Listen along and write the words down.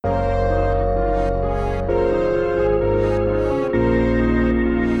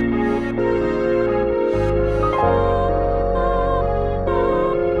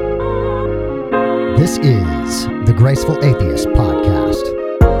is the Graceful Atheist Podcast,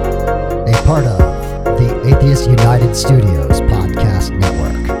 a part of the Atheist United Studios Podcast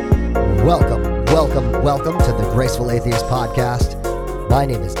Network. Welcome to the Graceful Atheist Podcast. My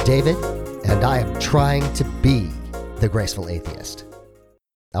name is David, and I am trying to be the Graceful Atheist.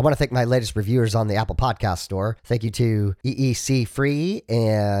 I want to thank my latest reviewers on the Apple Podcast Store. Thank you to EEC Free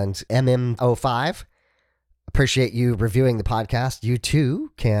and MM05. Appreciate you reviewing the podcast. You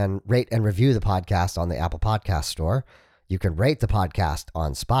too can rate and review the podcast on the Apple Podcast Store. You can rate the podcast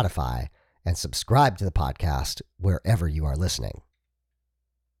on Spotify and subscribe to the podcast wherever you are listening.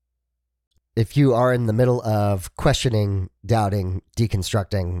 If you are in the middle of questioning, doubting,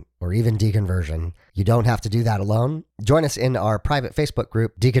 deconstructing, or even deconversion, you don't have to do that alone. Join us in our private Facebook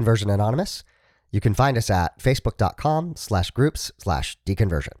group, Deconversion Anonymous. You can find us at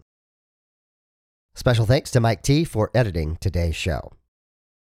facebook.com/groups/deconversion. Special thanks to Mike T for editing today's show.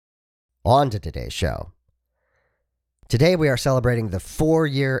 On to today's show. Today we are celebrating the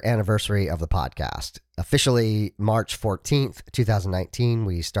 4-year anniversary of the podcast. Officially March 14th, 2019,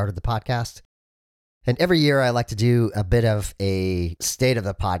 we started the podcast. And every year I like to do a bit of a state of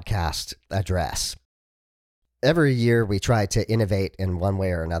the podcast address. Every year we try to innovate in one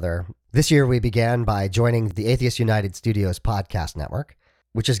way or another. This year we began by joining the Atheist United Studios Podcast Network,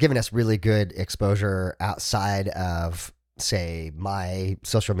 which has given us really good exposure outside of, say, my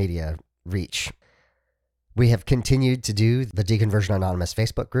social media reach. We have continued to do the Deconversion Anonymous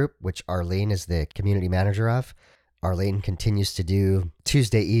Facebook group, which Arlene is the community manager of. Arlene continues to do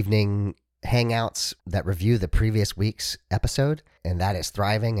Tuesday evening hangouts that review the previous week's episode, and that is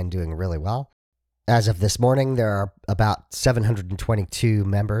thriving and doing really well. As of this morning, there are about 722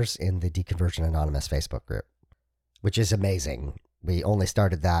 members in the Deconversion Anonymous Facebook group, which is amazing. We only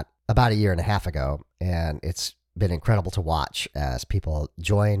started that about a year and a half ago, and it's been incredible to watch as people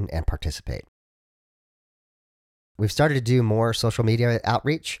join and participate. We've started to do more social media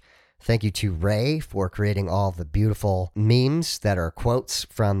outreach. Thank you to Ray for creating all the beautiful memes that are quotes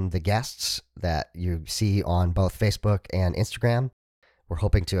from the guests that you see on both Facebook and Instagram. We're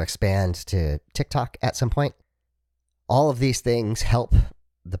hoping to expand to TikTok at some point. All of these things help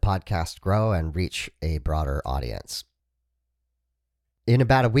the podcast grow and reach a broader audience. In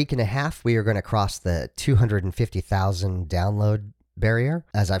about a week and a half, we are going to cross the 250,000 download barrier.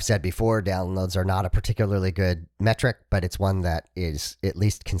 As I've said before, downloads are not a particularly good metric, but it's one that is at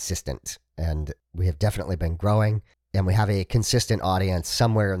least consistent. And we have definitely been growing, and we have a consistent audience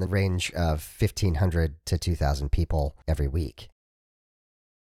somewhere in the range of 1,500 to 2,000 people every week.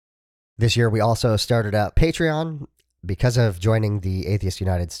 This year, we also started up Patreon. Because of joining the Atheist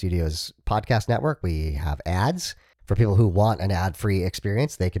United Studios Podcast Network, we have ads. For people who want an ad-free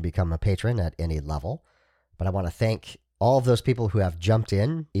experience, they can become a patron at any level. But I want to thank all of those people who have jumped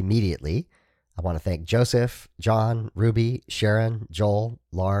in immediately. I want to thank Joseph, John, Ruby, Sharon, Joel,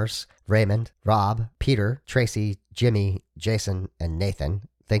 Lars, Raymond, Rob, Peter, Tracy, Jimmy, Jason, and Nathan.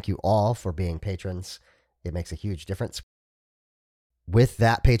 Thank you all for being patrons. It makes a huge difference. With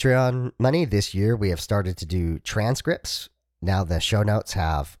that Patreon money, this year we have started to do transcripts. Now the show notes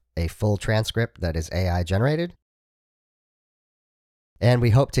have a full transcript that is AI generated. And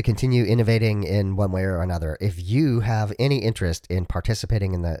we hope to continue innovating in one way or another. If you have any interest in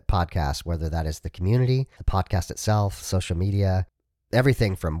participating in the podcast, whether that is the community, the podcast itself, social media,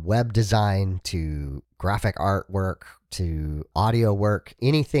 everything from web design to graphic artwork to audio work,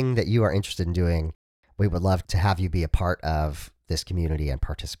 anything that you are interested in doing, we would love to have you be a part of this community and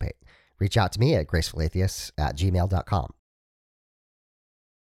participate. Reach out to me at gracefulatheists@gmail.com.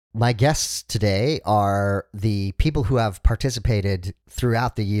 My guests today are the people who have participated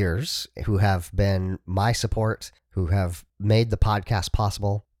throughout the years, who have been my support, who have made the podcast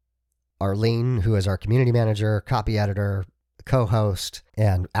possible. Arlene, who is our community manager, copy editor, co-host,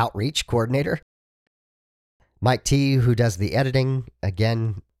 and outreach coordinator. Mike T, who does the editing,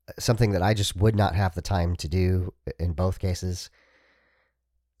 again, something that I just would not have the time to do in both cases.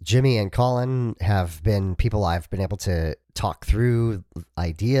 Jimmy and Colin have been people I've been able to talk through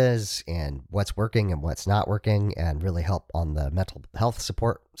ideas and what's working and what's not working and really help on the mental health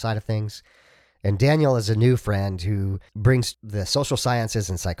support side of things. And Daniel is a new friend who brings the social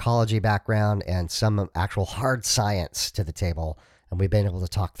sciences and psychology background and some actual hard science to the table. And we've been able to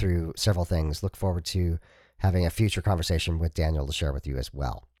talk through several things. Look forward to having a future conversation with Daniel to share with you as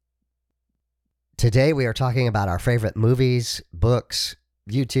well. Today we are talking about our favorite movies, books,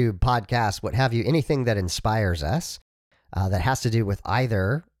 YouTube, podcasts, what have you, anything that inspires us that has to do with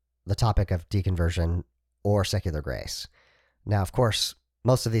either the topic of deconversion or secular grace. Now, of course,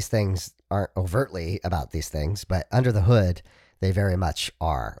 most of these things aren't overtly about these things, but under the hood, they very much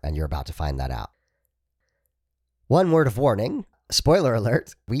are, and you're about to find that out. One word of warning, spoiler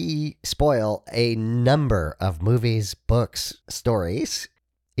alert, we spoil a number of movies, books, stories.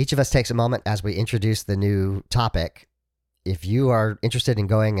 Each of us takes a moment as we introduce the new topic. If you are interested in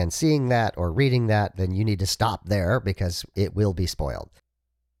going and seeing that or reading that, then you need to stop there because it will be spoiled.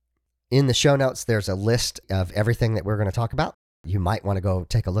 In the show notes, there's a list of everything that we're going to talk about. You might want to go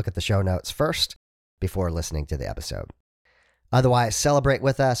take a look at the show notes first before listening to the episode. Otherwise, celebrate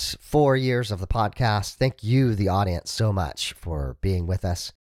with us 4 years of the podcast. Thank you, the audience, so much for being with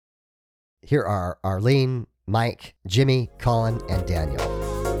us. Here are Arlene, Mike, Jimmy, Colin, and Daniel.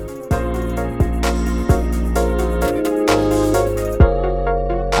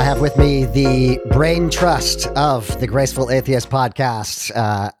 I have with me the brain trust of the Graceful Atheist podcast.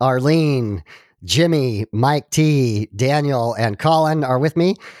 Arlene, Jimmy, Mike T, Daniel, and Colin are with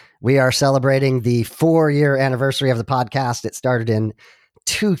me. We are celebrating the 4-year anniversary of the podcast. It started in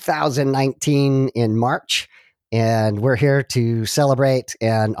 2019 in March, and we're here to celebrate.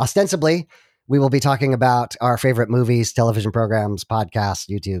 And ostensibly, we will be talking about our favorite movies, television programs, podcasts,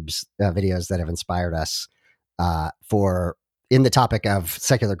 YouTube's videos that have inspired us in the topic of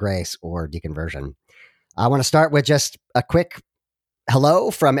secular grace or deconversion. I want to start with just a quick hello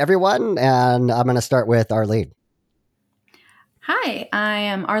from everyone, and I'm going to start with Arlene. Hi, I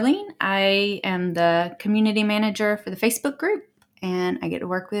am Arlene. I am the community manager for the Facebook group, and I get to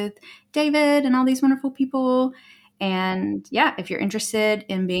work with David and all these wonderful people. And yeah, if you're interested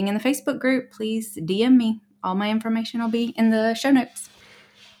in being in the Facebook group, please DM me. All my information will be in the show notes.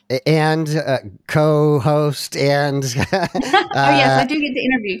 And co-host and oh yes, I do get the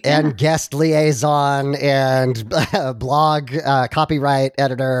interview. And guest liaison and blog copyright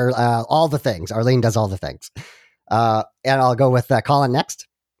editor, all the things. Arlene does all the things. And I'll go with Colin next.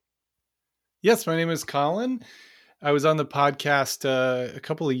 Yes, my name is Colin. I was on the podcast a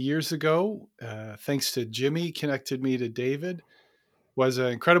couple of years ago. Thanks to Jimmy, connected me to David. It was an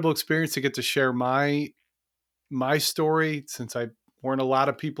incredible experience to get to share my story, since I weren't a lot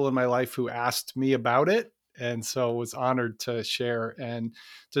of people in my life who asked me about it. And so I was honored to share and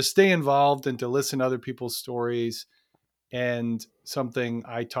to stay involved and to listen to other people's stories. And something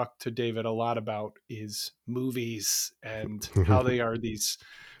I talk to David a lot about is movies and how they are these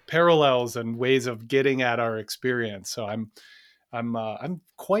parallels and ways of getting at our experience. So I'm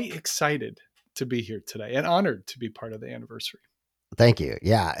quite excited to be here today and honored to be part of the anniversary. Thank you.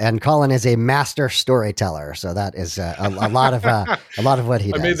 Yeah, and Colin is a master storyteller, so that is a lot of what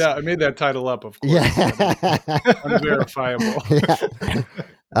he does. I made that title up, of course. Yeah, unverifiable. Yeah.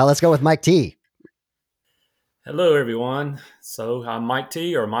 Let's go with Mike T. Hello, everyone. So I'm Mike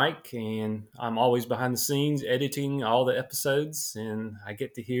T, or Mike, and I'm always behind the scenes editing all the episodes, and I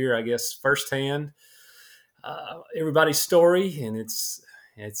get to hear, I guess, firsthand everybody's story, and it's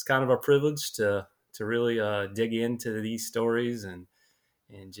kind of a privilege to really dig into these stories and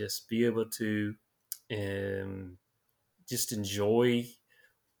just be able to just enjoy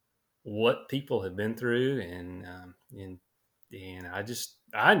what people have been through, and I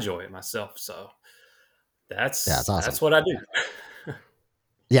enjoy it myself. So. That's awesome. That's what I do.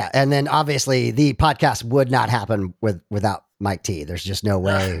 Yeah, and then obviously the podcast would not happen without Mike T. There's just no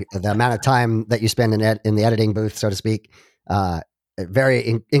way. The amount of time that you spend in the editing booth, so to speak,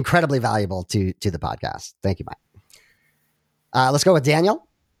 very incredibly valuable to the podcast. Thank you, Mike. Let's go with Daniel.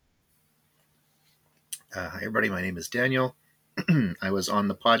 Hi, everybody. My name is Daniel. I was on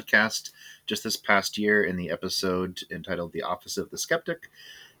the podcast just this past year in the episode entitled "The Office of the Skeptic."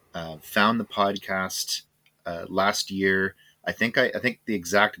 Found the podcast last year. I think the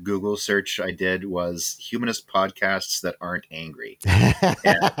exact Google search I did was humanist podcasts that aren't angry. And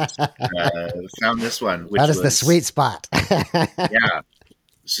found this one, which was the sweet spot. Yeah,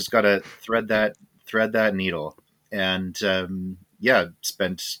 it's just got to thread that needle, and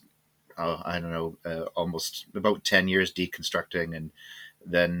spent almost about 10 years deconstructing, and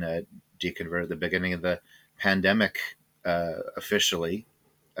then deconverted at the beginning of the pandemic officially.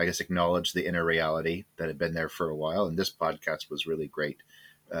 I guess acknowledge the inner reality that had been there for a while. And this podcast was really great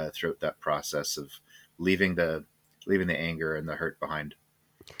throughout that process of leaving the anger and the hurt behind.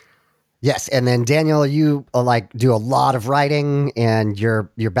 Yes. And then Daniel, you do a lot of writing, and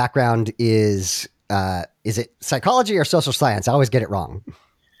your background is it psychology or social science? I always get it wrong.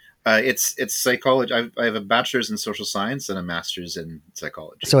 It's psychology. I have a bachelor's in social science and a master's in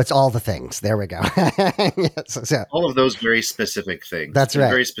psychology. So it's all the things. There we go. So all of those very specific things. That's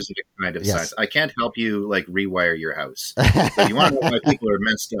right. Very specific kind of science. I can't help you rewire your house. If you want to know why people are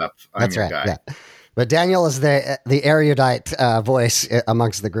messed up, I'm your guy. Yeah. But Daniel is the erudite voice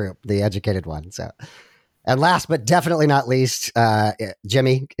amongst the group, the educated one. So, and last but definitely not least,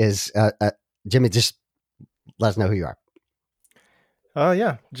 Jimmy is Jimmy just let us know who you are.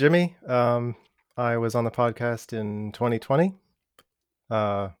 Yeah, Jimmy. I was on the podcast in 2020,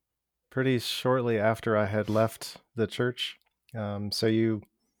 pretty shortly after I had left the church. So you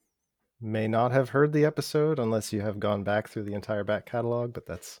may not have heard the episode unless you have gone back through the entire back catalog, but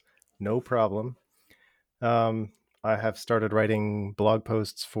that's no problem. I have started writing blog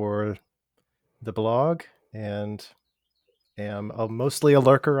posts for the blog and am mostly a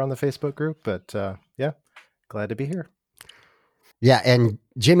lurker on the Facebook group, but yeah, glad to be here. Yeah, and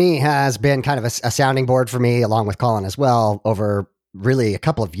Jimmy has been kind of a sounding board for me, along with Colin as well, over really a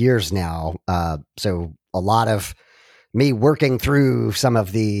couple of years now. So a lot of me working through some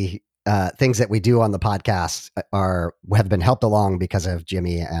of the things that we do on the podcast have been helped along because of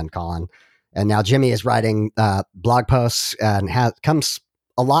Jimmy and Colin. And now Jimmy is writing blog posts and comes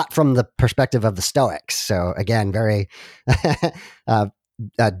a lot from the perspective of the Stoics. So again, very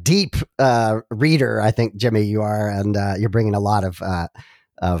a deep reader, I think, Jimmy, you are, and you're bringing a lot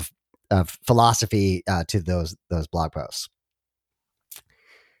of philosophy to those blog posts.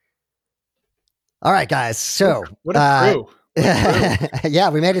 All right, guys. So what a crew. Yeah,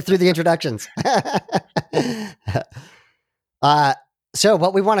 we made it through the introductions. So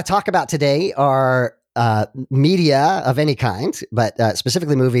what we want to talk about today are media of any kind, but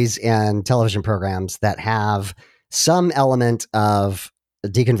specifically movies and television programs that have some element of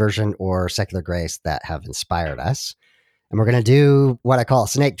deconversion or secular grace that have inspired us. And we're going to do what I call a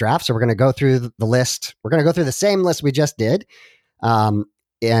snake draft. So we're going to go through the list. We're going to go through the same list we just did.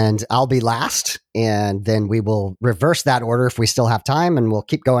 And I'll be last, and then we will reverse that order if we still have time, and we'll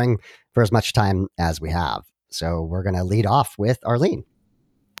keep going for as much time as we have. So we're going to lead off with Arlene.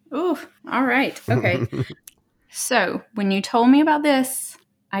 Ooh, all right. Okay. So when you told me about this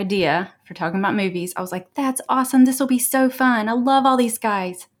idea for talking about movies, I was like, that's awesome. This will be so fun. I love all these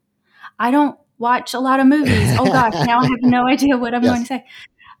guys. I don't watch a lot of movies. Oh gosh, now I have no idea what I'm going to say.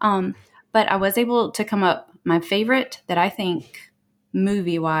 But I was able to come up, my favorite that I think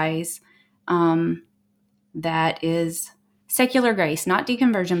movie-wise, that is secular grace, not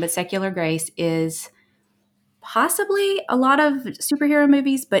deconversion, but secular grace, is possibly a lot of superhero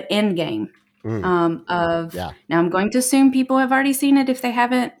movies, but Endgame. Now I'm going to assume people have already seen it if they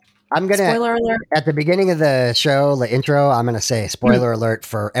haven't. I'm going to, spoiler alert. At the beginning of the show, the intro, I'm going to say spoiler alert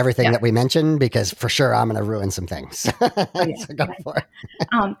for everything that we mentioned, because for sure I'm going to ruin some things. So go for it.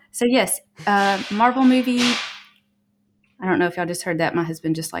 So yes, Marvel movie. I don't know if y'all just heard that. My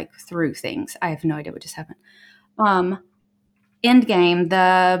husband just like threw things. I have no idea what just happened. Endgame,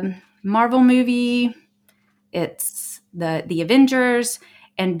 the Marvel movie, it's the Avengers,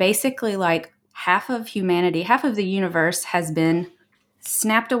 and basically like half of humanity, half of the universe has been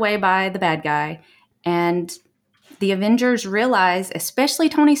snapped away by the bad guy. And the Avengers realize, especially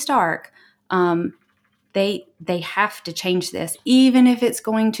Tony Stark, they have to change this. Even if it's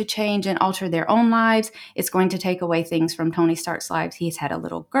going to change and alter their own lives, it's going to take away things from Tony Stark's lives. He's had a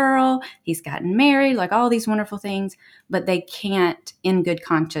little girl, he's gotten married, like all these wonderful things, but they can't, in good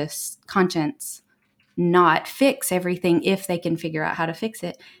conscience, not fix everything if they can figure out how to fix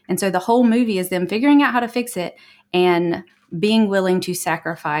it. And so the whole movie is them figuring out how to fix it and being willing to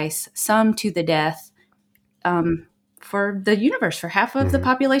sacrifice some to the death for the universe, for half of the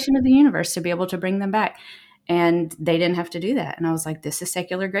population of the universe, to be able to bring them back. And they didn't have to do that. And I was like, this is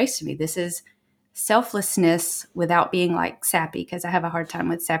secular grace to me. This is selflessness without being like sappy, because I have a hard time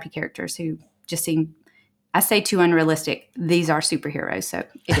with sappy characters who just seem, I say, too unrealistic. These are superheroes, so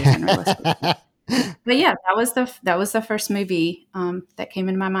it is unrealistic. But yeah, that was the first movie that came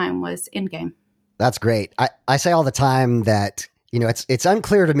into my mind, was Endgame. That's great. I say all the time that, it's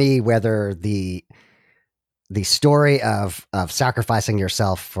unclear to me whether the story of sacrificing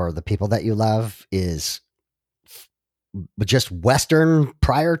yourself for the people that you love is just Western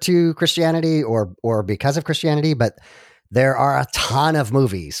prior to Christianity or because of Christianity, but there are a ton of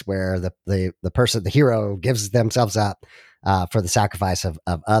movies where the person, the hero, gives themselves up for the sacrifice of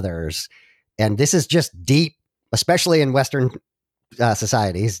others. And this is just deep, especially in Western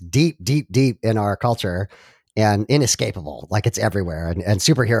societies, deep in our culture, and inescapable. Like, it's everywhere. And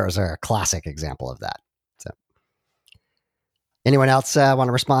superheroes are a classic example of that. So, anyone else want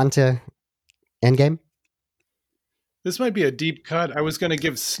to respond to Endgame? This might be a deep cut. I was going to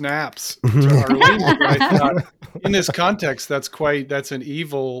give snaps to Arlene, but I thought in this context, that's an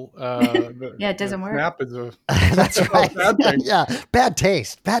evil. Yeah, it doesn't work. Snap is a that's right. Bad thing. Yeah, bad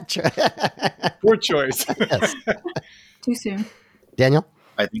taste, poor choice. Yes. Too soon. Daniel,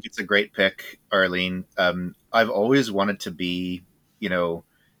 I think it's a great pick, Arlene. I've always wanted to be,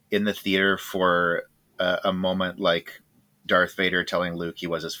 in the theater for a moment like Darth Vader telling Luke he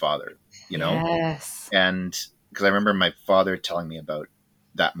was his father. you know? Yes. And because I remember my father telling me about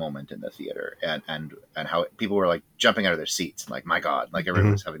that moment in the theater and how people were like jumping out of their seats and like, my God, like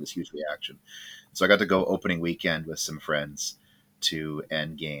everyone was having this huge reaction. So I got to go opening weekend with some friends to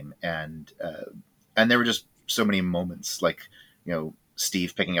Endgame, and there were just so many moments, like, you know,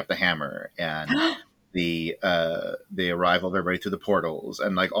 Steve picking up the hammer and the arrival of everybody through the portals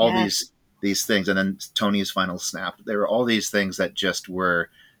and like all Yes. these things, and then Tony's final snap. There were all these things that just were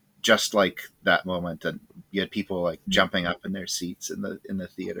just like that moment, and you had people like jumping up in their seats in the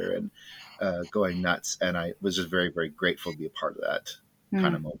theater and going nuts. And I was just very, very grateful to be a part of that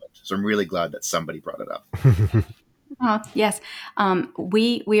kind of moment. So I'm really glad that somebody brought it up. Oh, yes.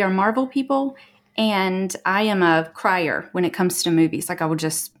 We are Marvel people, and I am a crier when it comes to movies. Like I will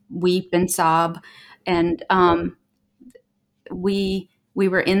just weep and sob. And we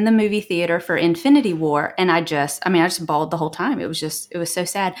were in the movie theater for Infinity War, and I just bawled the whole time. It was so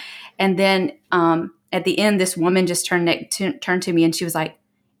sad. And then at the end, this woman just turned to me, and she was like,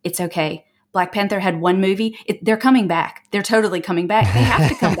 "It's okay. Black Panther had one movie. They're coming back. They're totally coming back. They have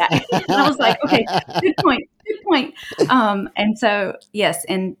to come back." And I was like, "Okay, good point. Good point." And so yes,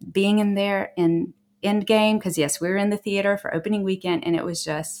 and being in there in Endgame, because yes, we were in the theater for opening weekend, and it was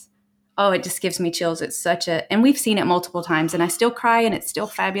just. Oh, it just gives me chills. It's and we've seen it multiple times, and I still cry, and it's still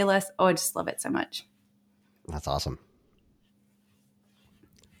fabulous. Oh, I just love it so much. That's awesome.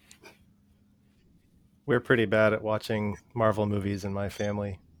 We're pretty bad at watching Marvel movies in my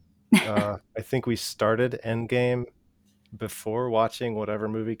family. I think we started Endgame before watching whatever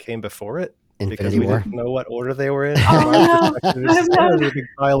movie came before it. Infinity because we War. didn't know what order they were in. Oh, There's a big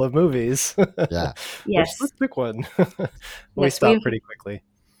pile of movies. Yeah. Yes. Let's pick one. We Yes, stopped pretty quickly.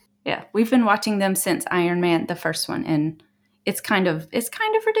 Yeah, we've been watching them since Iron Man, the first one, and it's kind of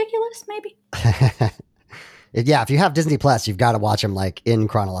ridiculous, maybe. Yeah, if you have Disney Plus, you've got to watch them like in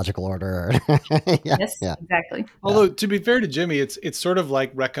chronological order. Yes, exactly. Although to be fair to Jimmy, it's sort of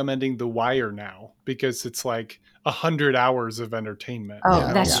like recommending The Wire now, because it's like 100 hours of entertainment.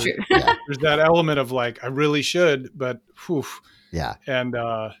 Oh, that's true. There's that element of like, I really should, but whew. Yeah. And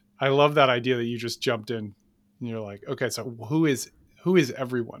I love that idea that you just jumped in and you're like, okay, so who is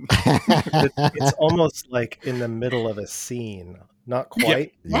everyone? It's almost like in the middle of a scene. Not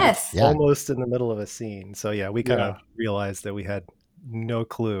quite. Yes. Yeah. Almost in the middle of a scene. So yeah, we kind of realized that we had no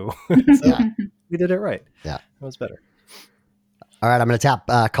clue. So we did it right. Yeah. That was better. All right, I'm going to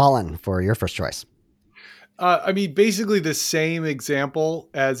tap Colin for your first choice. I mean, basically the same example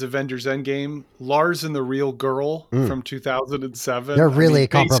as Avengers Endgame, Lars and the Real Girl from 2007. They're really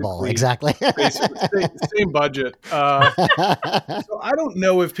comparable. Exactly. Basically, same budget. So I don't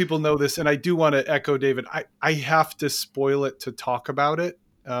know if people know this, and I do want to echo David. I have to spoil it to talk about it.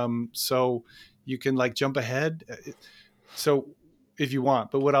 So you can like jump ahead. So if you want,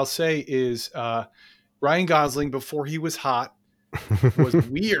 but what I'll say is Ryan Gosling, before he was hot, was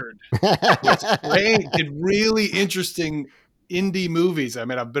weird. Was great. Did really interesting indie movies. I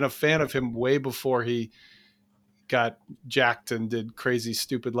mean, I've been a fan of him way before he got jacked and did Crazy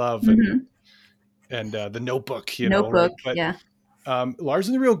Stupid Love and The Notebook. Notebook, right? But, yeah. Lars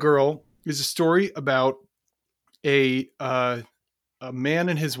and the Real Girl is a story about a man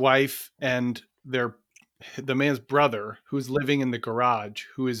and his wife and the man's brother, who's living in the garage,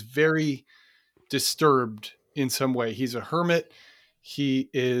 who is very disturbed in some way. He's a hermit. He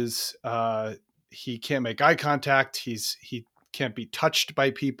is he can't make eye contact. He can't be touched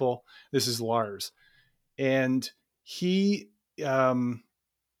by people. This is Lars. And he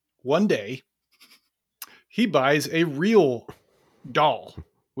one day he buys a real doll,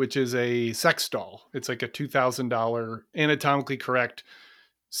 which is a sex doll. It's like a $2,000 anatomically correct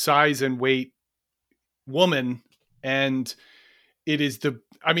size and weight woman. And it is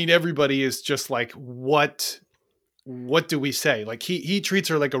everybody is just like, what do we say? Like he treats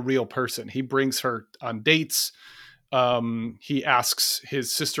her like a real person. He brings her on dates. He asks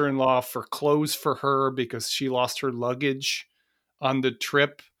his sister-in-law for clothes for her because she lost her luggage on the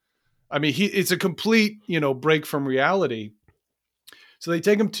trip. I mean, it's a complete, break from reality. So they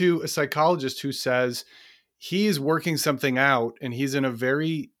take him to a psychologist who says he is working something out and he's in a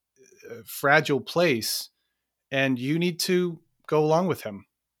very fragile place, and you need to go along with him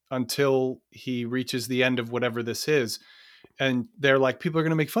until he reaches the end of whatever this is. And they're like, people are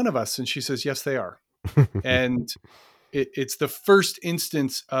going to make fun of us. And she says, yes, they are. And it's the first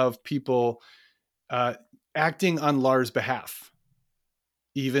instance of people acting on Lars' behalf,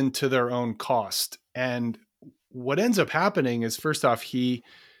 even to their own cost. And what ends up happening is, first off, he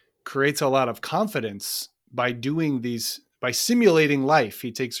creates a lot of confidence by doing by simulating life.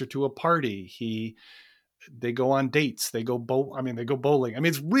 He takes her to a party. He they go on dates, they go bowling. I mean,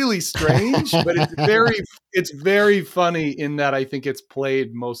 it's really strange, but it's very funny in that I think it's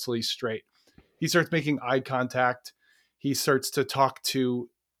played mostly straight. He starts making eye contact. He starts to talk to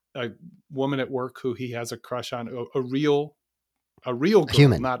a woman at work who he has a crush on, a real girl,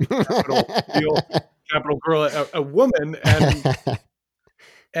 Human. not capital girl, a woman.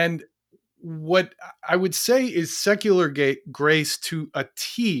 And what I would say is secular grace to a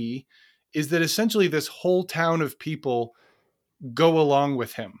T is that essentially this whole town of people go along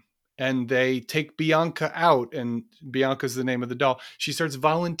with him, and they take Bianca out, and Bianca's the name of the doll. She starts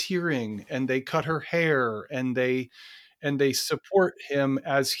volunteering, and they cut her hair, and they support him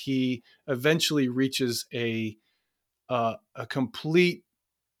as he eventually reaches a complete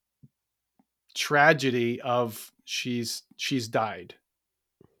tragedy of she's died.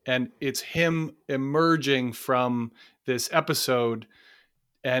 And it's him emerging from this episode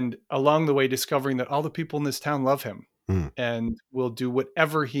and along the way discovering that all the people in this town love him and will do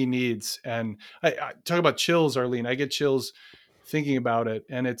whatever he needs. And I talk about chills, Arlene. I get chills thinking about it.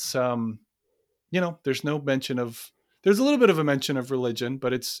 And it's, there's no mention of, there's a little bit of a mention of religion,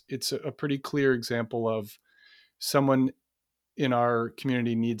 but it's a pretty clear example of someone in our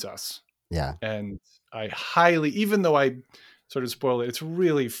community needs us. Yeah. And I highly, even though I sort of spoil it, it's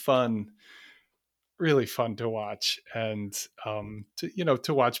really fun to watch. And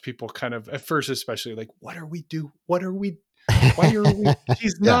to watch people kind of at first, especially like, why are we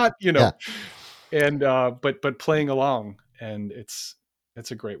he's not, and but playing along, and it's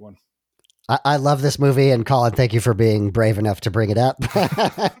a great one. I love this movie, and Colin, thank you for being brave enough to bring it up.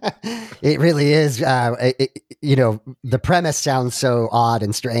 It really is, the premise sounds so odd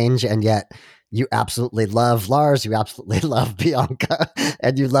and strange, and yet you absolutely love Lars, you absolutely love Bianca,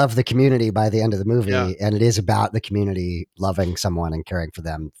 and you love the community by the end of the movie. Yeah. And it is about the community loving someone and caring for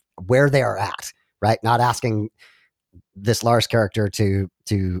them where they are at, right? Not asking this Lars character to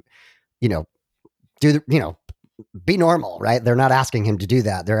be normal, right? They're not asking him to do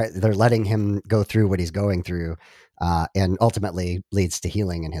that. They're letting him go through what he's going through, and ultimately leads to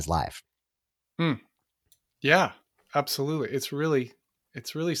healing in his life. Yeah, absolutely. It's really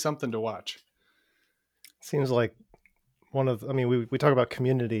something to watch. Seems like we talk about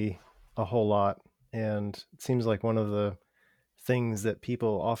community a whole lot, and it seems like one of the things that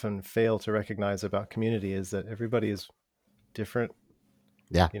people often fail to recognize about community is that everybody is different.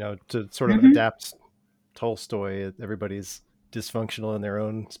 Yeah. To sort of adapt Tolstoy, everybody's dysfunctional in their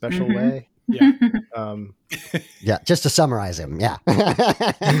own special way. Yeah. Yeah. Just to summarize him. Yeah.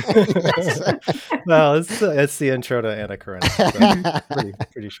 Well, it's the intro to Anna Karenina. So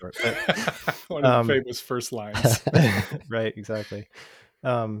pretty short. But, one of the famous first lines. Right. Exactly.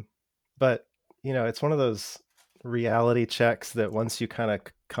 But it's one of those reality checks that once you kind of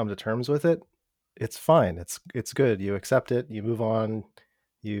come to terms with it, it's fine. It's good. You accept it. You move on.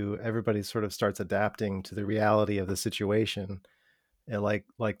 Everybody sort of starts adapting to the reality of the situation, and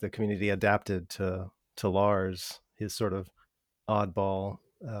like the community adapted to Lars, his sort of oddball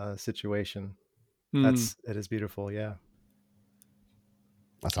situation. It is beautiful. Yeah,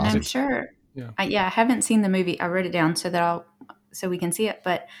 that's awesome. And I'm sure. Yeah, I haven't seen the movie. I wrote it down so we can see it,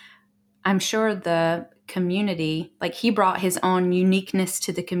 but I'm sure the community, like he brought his own uniqueness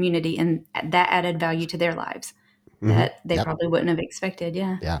to the community, and that added value to their lives. That they probably wouldn't have expected.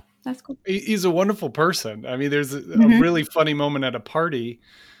 Yeah. Yeah. That's cool. He's a wonderful person. I mean, there's a really funny moment at a party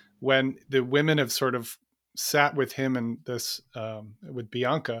when the women have sort of sat with him and this, with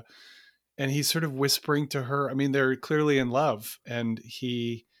Bianca, and he's sort of whispering to her. I mean, they're clearly in love, and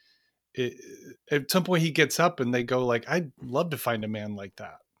at some point he gets up and they go like, I'd love to find a man like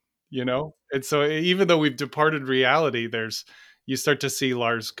that, And so even though we've departed reality, you start to see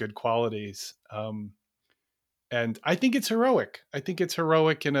Lars' good qualities. And I think it's heroic. I think it's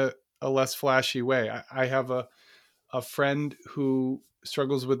heroic in a less flashy way. I have a friend who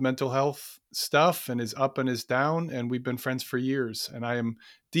struggles with mental health stuff and is up and is down, and we've been friends for years. And I am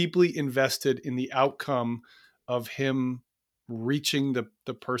deeply invested in the outcome of him reaching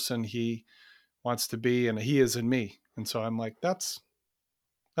the person he wants to be, and he is in me. And so I'm like, that's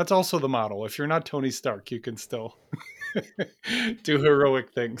also the model. If you're not Tony Stark, you can still do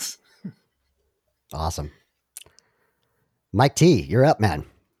heroic things. Awesome. Mike T, you're up, man.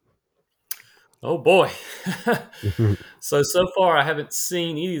 Oh boy. So far I haven't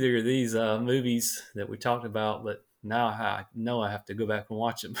seen either of these movies that we talked about, but now I know I have to go back and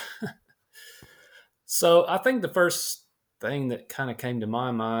watch them. So I think the first thing that kind of came to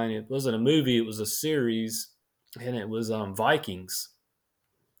my mind, it wasn't a movie, it was a series, and it was Vikings.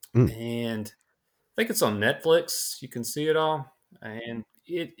 And I think it's on Netflix. You can see it all. And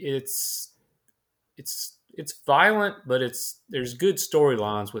it's it's violent, but there's good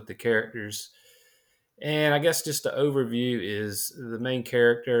storylines with the characters. And I guess just the overview is the main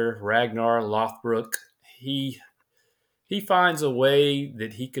character, Ragnar Lothbrok. He finds a way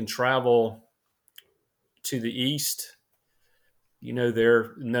that he can travel to the east. You know,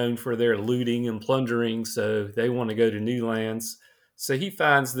 they're known for their looting and plundering, so they want to go to new lands. So he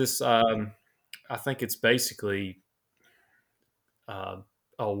finds this. I think it's basically uh,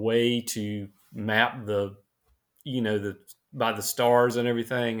 a way to map the by the stars and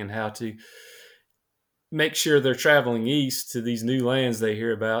everything, and how to make sure they're traveling east to these new lands they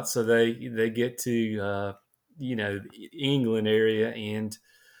hear about. So they get to England area,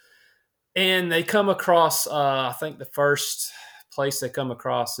 and they come across. I think the first place they come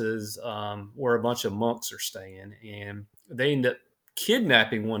across is where a bunch of monks are staying, and they end up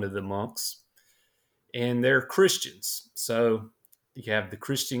kidnapping one of the monks, and they're Christians. So you have the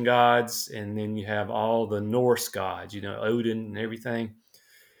Christian gods, and then you have all the Norse gods, Odin and everything.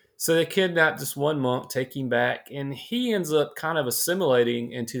 So they kidnap this one monk, take him back, and he ends up kind of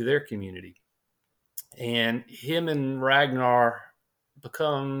assimilating into their community. And him and Ragnar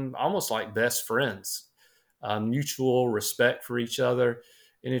become almost like best friends, mutual respect for each other,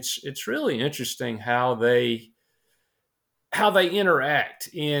 and it's really interesting how they interact.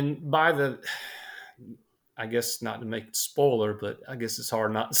 And I guess not to make it spoiler, but I guess it's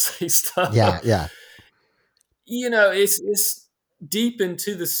hard not to say stuff. Yeah. It's deep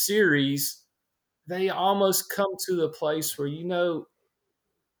into the series. They almost come to the place where,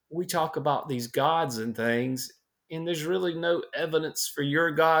 we talk about these gods and things, and there's really no evidence for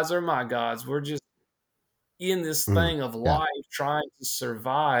your gods or my gods. We're just in this thing of life, trying to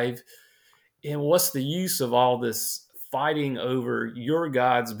survive. And what's the use of all this fighting over your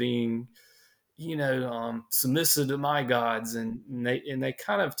gods being, submissive to my gods? And they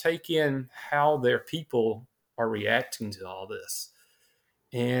kind of take in how their people are reacting to all this.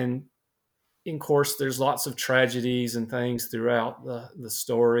 And of course, there's lots of tragedies and things throughout the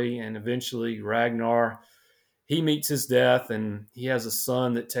story. And eventually Ragnar, he meets his death, and he has a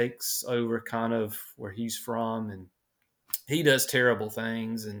son that takes over kind of where he's from, and he does terrible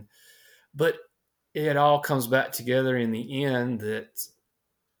things. But it all comes back together in the end that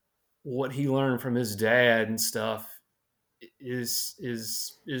what he learned from his dad and stuff is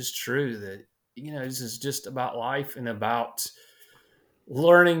true, that, this is just about life and about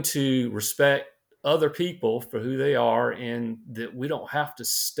learning to respect other people for who they are, and that we don't have to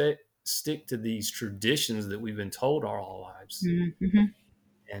stick to these traditions that we've been told our whole lives. Mm-hmm.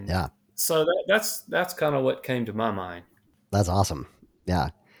 And so that's kind of what came to my mind. That's awesome. Yeah.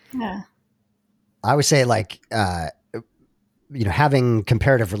 Yeah. I would say, like, having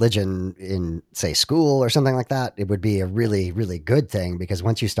comparative religion in, say, school or something like that, it would be a really, really good thing, because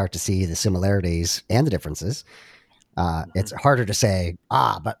once you start to see the similarities and the differences, it's harder to say,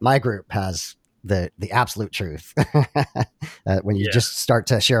 but my group has the absolute truth when you just start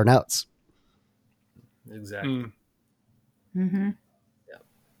to share notes. Exactly. Mm-hmm. Yeah.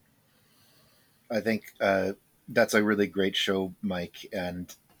 I think that's a really great show, Mike,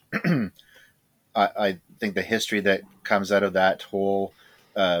 and I think the history that comes out of that whole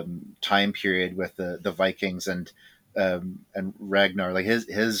time period with the Vikings and Ragnar, like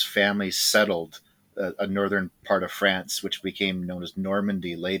his family settled a northern part of France, which became known as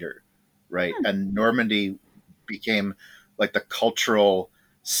Normandy later, right? And Normandy became like the cultural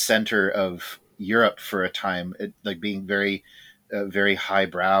center of Europe for a time, like being very, very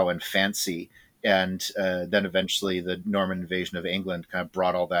highbrow and fancy. And then eventually the Norman invasion of England kind of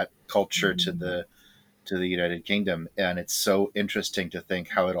brought all that culture to the United Kingdom. And it's so interesting to think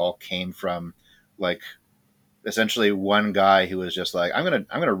how it all came from, like, essentially one guy who was just like, I'm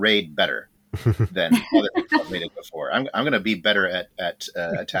gonna raid better than other people have raided before. I'm gonna be better at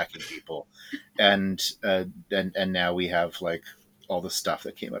attacking people, and now we have like all the stuff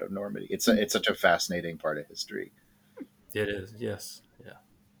that came out of Normandy. It's such a fascinating part of history. It is, yes, yeah.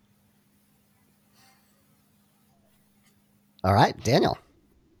 All right, Daniel.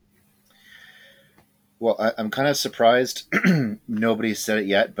 Well, I'm kind of surprised nobody said it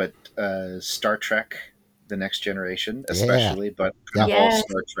yet, but Star Trek, The Next Generation, especially, but all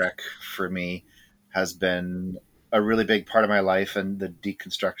Star Trek for me has been a really big part of my life, and the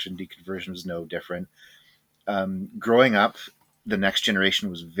deconversion is no different. Growing up, The Next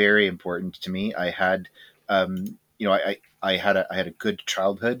Generation was very important to me. I had, I had a good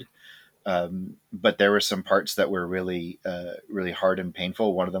childhood. But there were some parts that were really, really hard and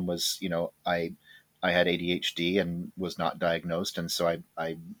painful. One of them was, I had ADHD and was not diagnosed. And so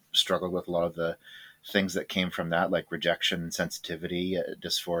I struggled with a lot of the things that came from that, like rejection, sensitivity,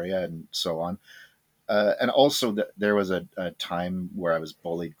 dysphoria, and so on. And also there was a time where I was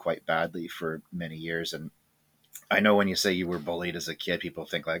bullied quite badly for many years. And I know when you say you were bullied as a kid, people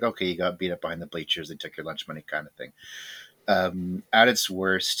think like, okay, you got beat up behind the bleachers, they took your lunch money kind of thing. At its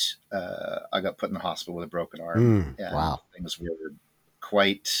worst, I got put in the hospital with a broken arm, and Wow. things were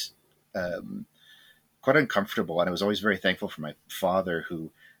quite quite uncomfortable. And I was always very thankful for my father,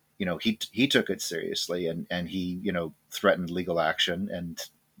 who, he took it seriously, and he, threatened legal action, and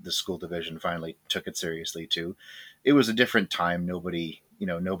the school division finally took it seriously too. It was a different time. Nobody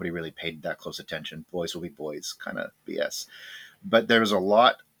really paid that close attention. Boys will be boys, kind of BS. But there was a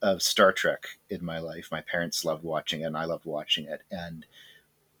lot of Star Trek in my life. My parents loved watching it, and I loved watching it. And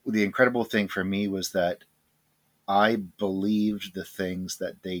the incredible thing for me was that I believed the things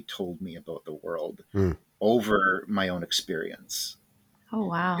that they told me about the world over my own experience. Oh,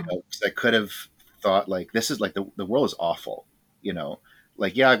 wow. 'Cause I could have thought like, this is like the world is awful,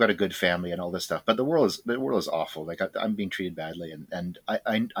 like, yeah, I've got a good family and all this stuff, but the world is awful. Like I'm being treated badly. And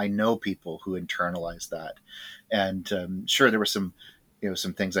I know people who internalize that. And sure, there were some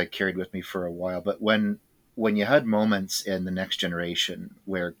things I carried with me for a while, but when you had moments in The Next Generation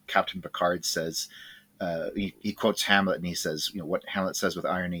where Captain Picard says, he quotes Hamlet, and he says, what Hamlet says with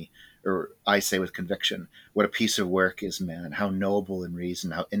irony, or I say with conviction, what a piece of work is man, how noble in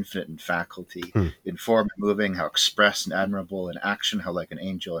reason, how infinite in faculty, in form and moving, how express and admirable in action, how like an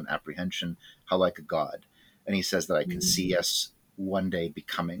angel in apprehension, how like a god. And he says that I can see us one day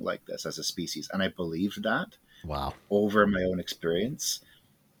becoming like this as a species. And I believed that. Wow. Over my own experience.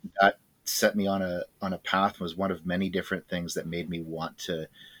 That set me on a path, was one of many different things that made me want to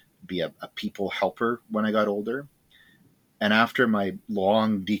be a people helper when I got older. And after my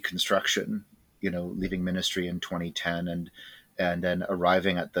long deconstruction, leaving ministry in 2010 and then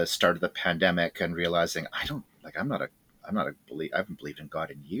arriving at the start of the pandemic and realizing I haven't believed in God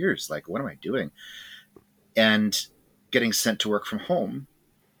in years. Like, what am I doing? And getting sent to work from home,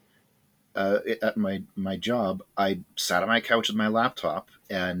 at my job, I sat on my couch with my laptop,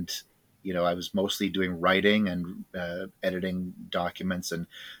 and I was mostly doing writing and editing documents and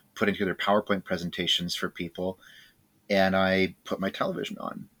putting together PowerPoint presentations for people. And I put my television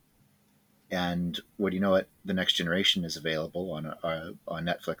on, and what do you know? It The Next Generation is available on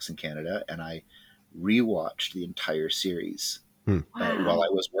Netflix in Canada, and I rewatched the entire series while I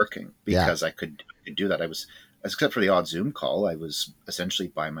was working, because I could do that. I was, except for the odd Zoom call, I was essentially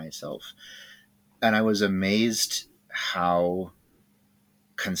by myself, and I was amazed how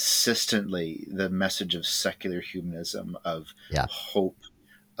consistently the message of secular humanism, of hope,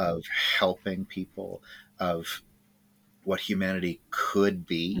 of helping people, of what humanity could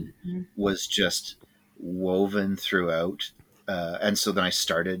be, was just woven throughout. And so then I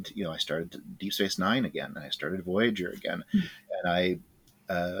started Deep Space Nine again, and I started Voyager again, and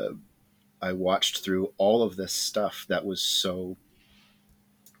I watched through all of this stuff that was so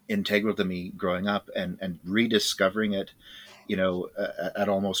integral to me growing up, and rediscovering it, at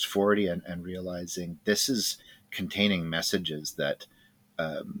almost 40, and realizing this is containing messages that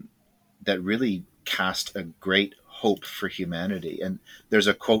that really cast a great hope for humanity. And there's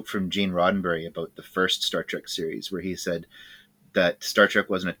a quote from Gene Roddenberry about the first Star Trek series, where he said that Star Trek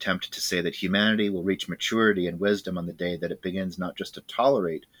was an attempt to say that humanity will reach maturity and wisdom on the day that it begins not just to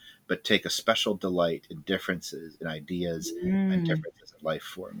tolerate, but take a special delight in differences in ideas and differences in life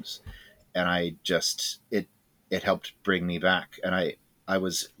forms. And it helped bring me back. And I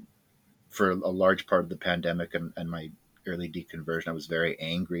was, for a large part of the pandemic and my early deconversion, I was very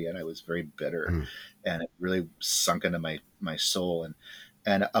angry, and I was very bitter, and it really sunk into my soul.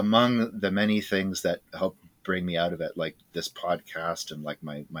 And among the many things that helped bring me out of it, like this podcast, and like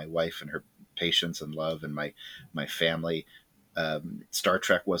my wife and her patience and love, and my family, Star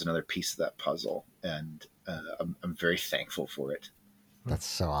Trek was another piece of that puzzle, and I'm very thankful for it. That's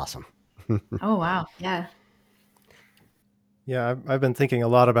so awesome. Oh, wow. Yeah. Yeah, I've been thinking a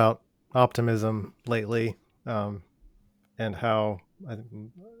lot about optimism lately, and how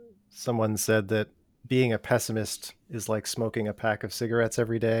someone said that being a pessimist is like smoking a pack of cigarettes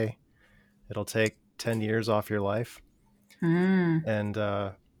every day. It'll take 10 years off your life. And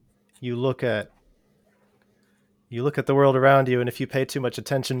you look at the world around you, and if you pay too much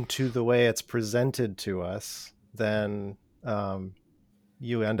attention to the way it's presented to us, then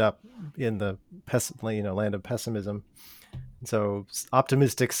you end up in the land of pessimism. So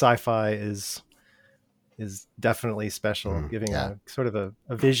optimistic sci-fi is definitely special, giving a sort of a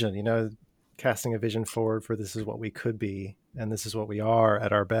vision, casting a vision forward for this is what we could be, and this is what we are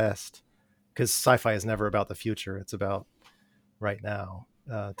at our best. Because sci-fi is never about the future; it's about right now,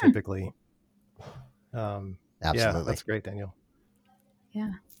 typically. Absolutely. Yeah, that's great, Daniel.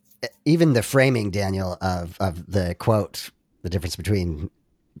 Yeah. even the framing, Daniel, of the quote, the difference between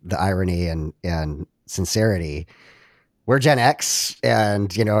the irony and sincerity. We're Gen X,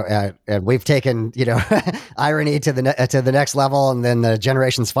 and and we've taken irony to the next level, and then the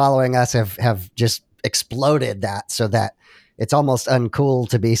generations following us have just exploded that, so that it's almost uncool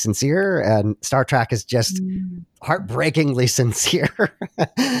to be sincere. And Star Trek is just heartbreakingly sincere,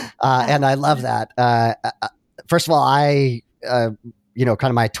 and I love that. First of all, I kind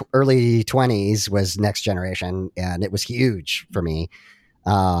of my early 20s was Next Generation, and it was huge for me.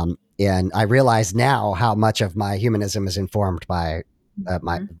 And I realize now how much of my humanism is informed by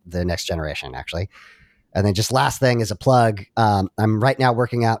the Next Generation, actually. And then just last thing is a plug. I'm right now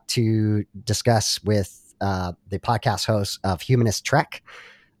working out to discuss with the podcast hosts of Humanist Trek,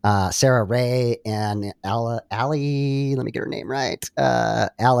 Sarah Ray and Ali, let me get her name right,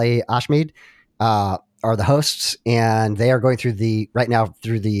 Ali Ashmead, are the hosts, and they are going through the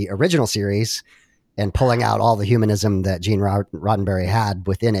original series and pulling out all the humanism that Gene Roddenberry had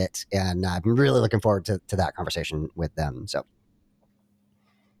within it. And I'm really looking forward to that conversation with them. So,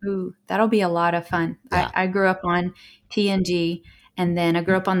 ooh, that'll be a lot of fun. Yeah. I grew up on TNG, and then I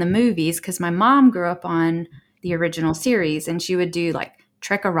grew up on the movies because my mom grew up on the original series, and she would do like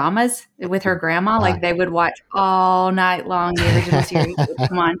Trek-oramas with her grandma. Like they would watch all night long the original series would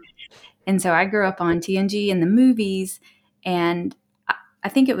come on. And so I grew up on TNG and the movies, and I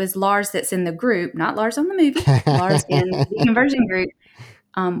think it was Lars that's in the group, not Lars on the movie, Lars in the conversion group,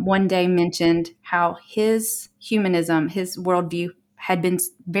 one day mentioned how his humanism, his worldview had been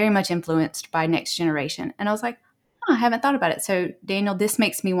very much influenced by Next Generation. And I was like, oh, I haven't thought about it. So Daniel, this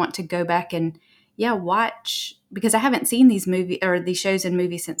makes me want to go back and watch, because I haven't seen these shows and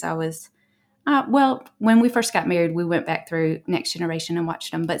movies since I was, when we first got married, we went back through Next Generation and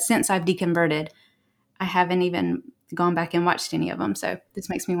watched them. But since I've deconverted, I haven't even gone back and watched any of them. So this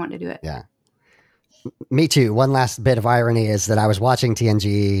makes me want to do it. Yeah. Me too. One last bit of irony is that I was watching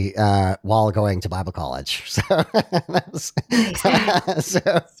TNG while going to Bible college. So,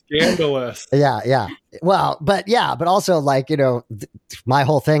 Scandalous. Yeah. Well, but also like, my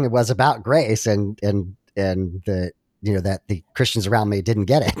whole thing was about grace and the, that the Christians around me didn't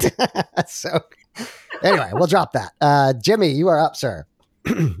get it. So anyway, we'll drop that. Jimmy, you are up, sir.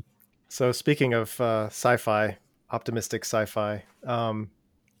 So speaking of sci-fi, optimistic sci-fi,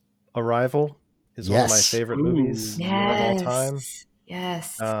 Arrival is one of my favorite movies of all time.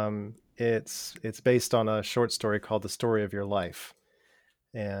 Yes. It's based on a short story called The Story of Your Life.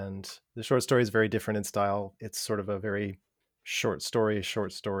 And the short story is very different in style. It's sort of a very short story,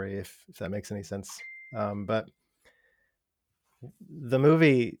 if that makes any sense. But the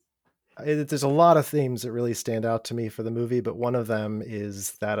movie, there's a lot of themes that really stand out to me for the movie, but one of them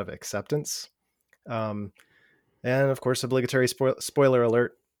is that of acceptance. And of course, obligatory spoiler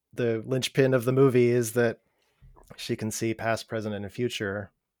alert, the linchpin of the movie is that she can see past, present, and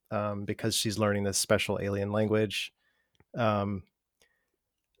future because she's learning this special alien language. I'm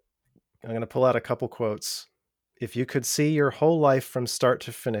going to pull out a couple quotes. If you could see your whole life from start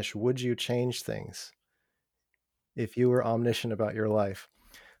to finish, would you change things? If you were omniscient about your life.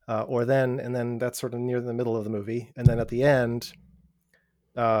 And then that's sort of near the middle of the movie. And then at the end,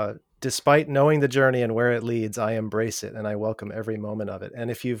 despite knowing the journey and where it leads, I embrace it and I welcome every moment of it.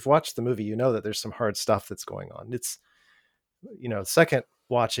 And if you've watched the movie, you know that there's some hard stuff that's going on. It's, second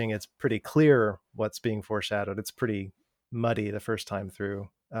watching, it's pretty clear what's being foreshadowed. It's pretty muddy the first time through,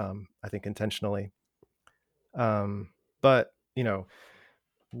 I think intentionally. But,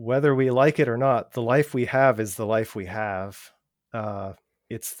 whether we like it or not, the life we have is the life we have.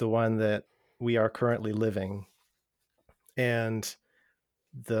 It's the one that we are currently living. And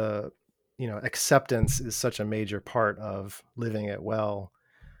the acceptance is such a major part of living it well.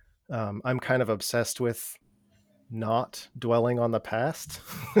 I'm kind of obsessed with not dwelling on the past.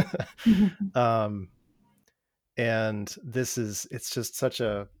 And it's just such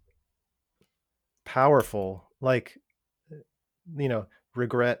a powerful,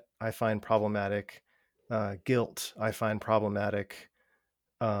 regret I find problematic, guilt I find problematic,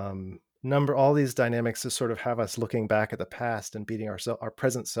 all these dynamics to sort of have us looking back at the past and beating our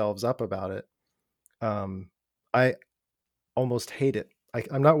present selves up about it. I almost hate it.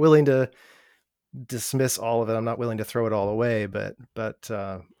 I'm not willing to dismiss all of it. I'm not willing to throw it all away, but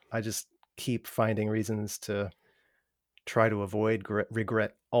I just keep finding reasons to try to avoid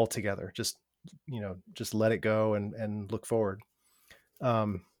regret altogether. Just let it go and look forward.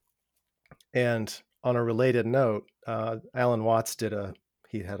 And on a related note, Alan Watts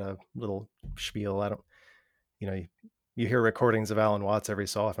he had a little spiel. You hear recordings of Alan Watts every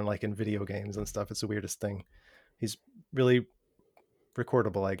so often, like in video games and stuff. It's the weirdest thing. He's really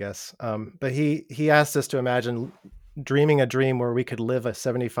recordable, I guess. But he asked us to imagine dreaming a dream where we could live a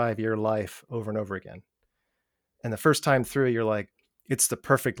 75-year life over and over again. And the first time through, you're like, it's the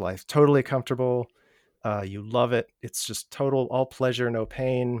perfect life, totally comfortable. You love it. It's just total, all pleasure, no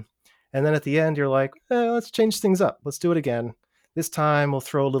pain. And then at the end, you're like, let's change things up. Let's do it again. This time we'll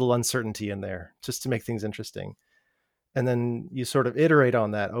throw a little uncertainty in there just to make things interesting. And then you sort of iterate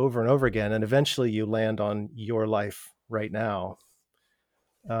on that over and over again. And eventually you land on your life right now,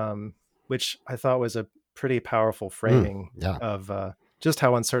 which I thought was a pretty powerful framing of just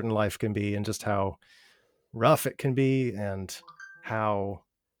how uncertain life can be and just how rough it can be and how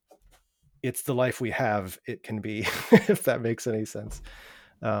it's the life we have it can be, if that makes any sense.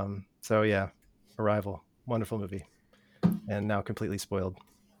 So yeah, Arrival, wonderful movie, and now completely spoiled.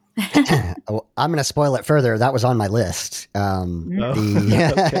 I'm going to spoil it further. That was on my list.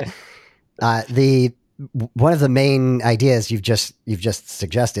 The one of the main ideas you've just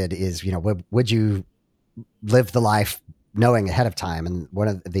suggested is, would you live the life knowing ahead of time? And one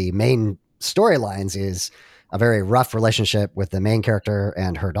of the main storylines is a very rough relationship with the main character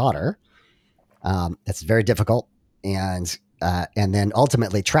and her daughter. That's very difficult and then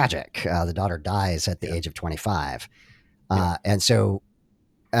ultimately tragic. The daughter dies at the age of 25. And so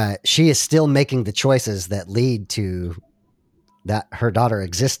she is still making the choices that lead to that her daughter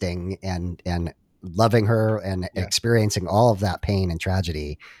existing and loving her and experiencing all of that pain and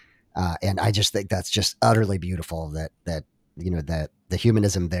tragedy. And I just think that's just utterly beautiful that the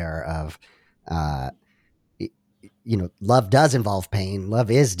humanism there of, love does involve pain. Love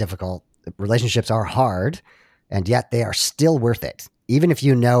is difficult. Relationships are hard, and yet they are still worth it. Even if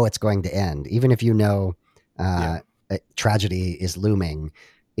you know it's going to end, even if you know tragedy is looming,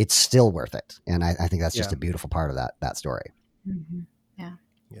 it's still worth it. And I think that's just a beautiful part of that story. Mm-hmm. Yeah.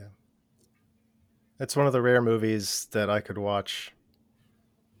 Yeah. It's one of the rare movies that I could watch,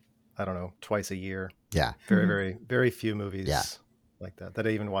 I don't know, twice a year. Yeah. Very, very, very few movies like that I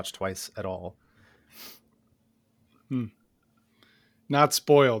even watch twice at all. Not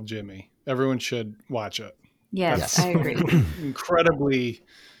spoiled, Jimmy. Everyone should watch it. Yes. I agree. Incredibly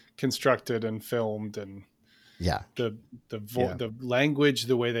constructed and filmed, and the language,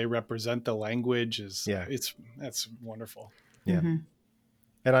 the way they represent the language is that's wonderful. Yeah. Mm-hmm.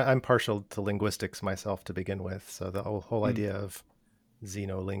 And I'm partial to linguistics myself to begin with, so the whole idea of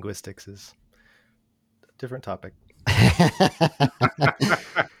xenolinguistics is a different topic.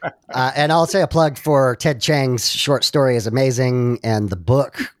 And I'll say a plug for Ted Chiang's short story is amazing, and the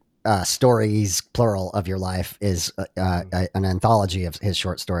book Stories, plural, of Your Life is an anthology of his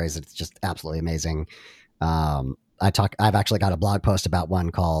short stories. It's just absolutely amazing. I've actually got a blog post about one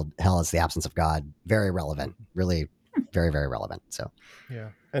called Hell is the Absence of God. Very relevant, really very, very relevant. So, yeah.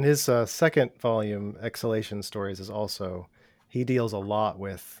 And his second volume, Exhalation Stories, is also, he deals a lot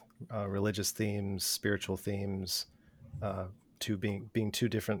with religious themes, spiritual themes, being two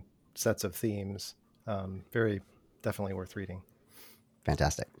different sets of themes. Very definitely worth reading.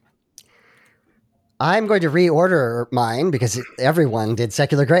 Fantastic. I'm going to reorder mine because everyone did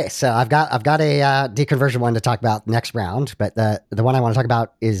Secular Grace. So I've got a deconversion one to talk about next round, but the one I want to talk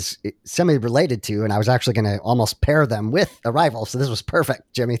about is semi-related to, and I was actually going to almost pair them with Arrival. So this was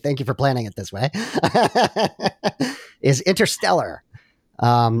perfect, Jimmy. Thank you for planning it this way. Is Interstellar.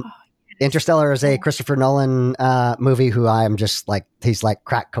 Interstellar is a Christopher Nolan movie who I am just like, he's like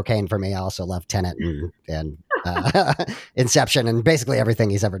crack cocaine for me. I also love Tenet and Inception and basically everything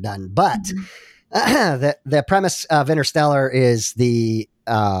he's ever done. But the premise of Interstellar is the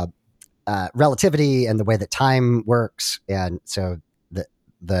relativity and the way that time works. And so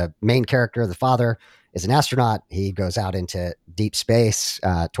the main character, the father, is an astronaut. He goes out into deep space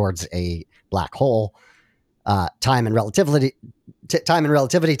towards a black hole. Time and relativity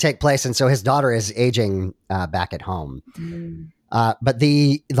take place, and so his daughter is aging back at home. But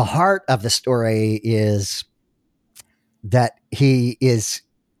the heart of the story is that he is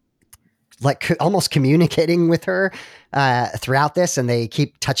like almost communicating with her throughout this, and they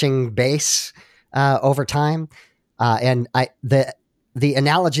keep touching base over time. And the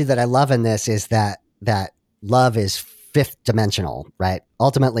analogy that I love in this is that love is fifth dimensional, right?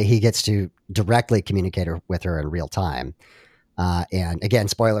 Ultimately, he gets to directly communicate with her in real time. And again,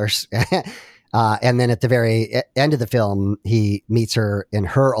 spoilers. And then at the very end of the film, he meets her in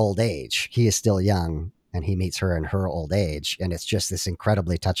her old age. He is still young, and he meets her in her old age. And it's just this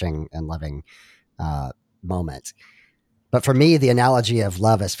incredibly touching and loving moment. But for me, the analogy of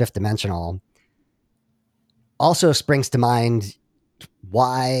love as fifth dimensional also springs to mind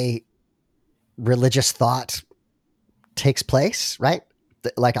why religious thought takes place, right?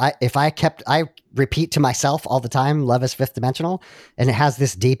 like I repeat to myself all the time, love is fifth dimensional, and it has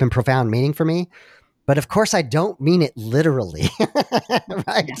this deep and profound meaning for me. But of course, I don't mean it literally,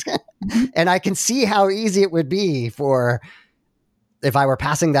 right? And I can see how easy it would be for, if I were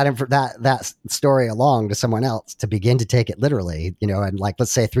passing that story along to someone else, to begin to take it literally, and like,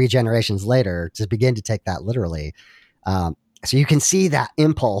 let's say 3 generations later, to begin to take that literally. So you can see that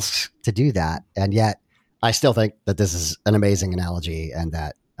impulse to do that. And yet I still think that this is an amazing analogy, and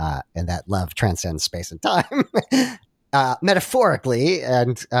that love transcends space and time, metaphorically,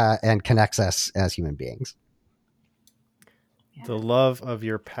 and connects us as human beings. The love of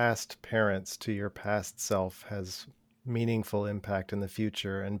your past parents to your past self has meaningful impact in the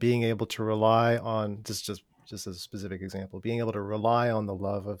future, and being able to rely on, just as a specific example, being able to rely on the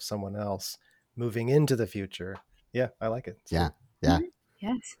love of someone else moving into the future. Yeah, I like it. Yeah.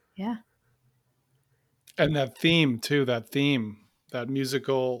 Yes. Yeah. And that theme too, that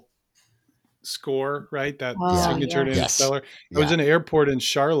musical score, right? That signature to Interstellar. I was in an airport in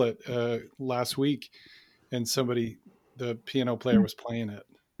Charlotte last week, and the piano player was playing it.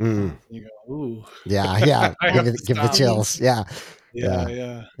 Mm. You go, ooh. Yeah. give the chills. Yeah.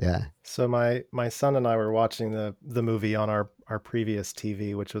 So my son and I were watching the movie on our previous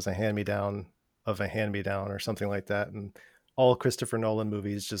TV, which was a hand-me-down of a hand-me-down or something like that. And all Christopher Nolan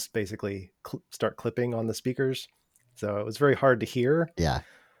movies just basically start clipping on the speakers. So it was very hard to hear. Yeah.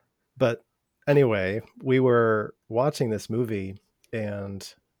 But anyway, we were watching this movie, and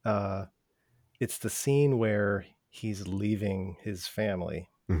it's the scene where he's leaving his family,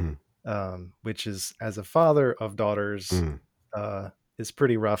 which is, as a father of daughters, is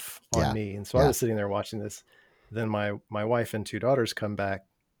pretty rough on me. And so I was sitting there watching this. Then my wife and 2 daughters come back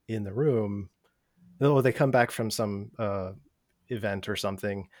in the room. Oh, they come back from some event or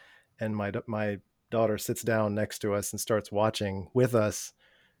something, and my daughter sits down next to us and starts watching with us.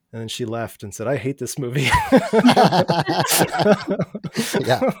 And then she left and said, "I hate this movie."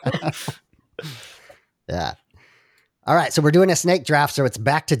 Yeah. All right. So we're doing a snake draft. So it's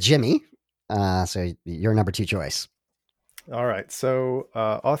back to Jimmy. So your number 2 choice. All right. So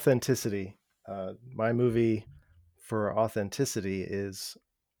authenticity. My movie for authenticity is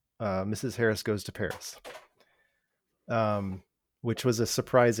Mrs. Harris Goes to Paris, which was a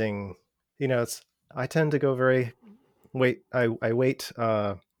surprising, I tend to go I weight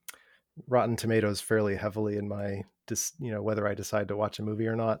Rotten Tomatoes fairly heavily in my, whether I decide to watch a movie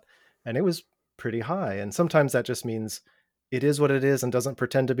or not. And it was pretty high. And sometimes that just means it is what it is and doesn't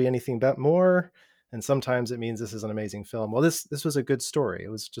pretend to be anything but more. And sometimes it means this is an amazing film. Well, this was a good story. It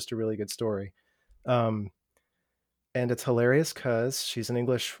was just a really good story. And it's hilarious because she's an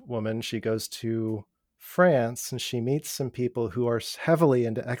English woman. She goes to France and she meets some people who are heavily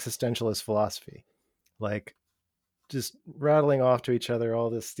into existentialist philosophy, like just rattling off to each other all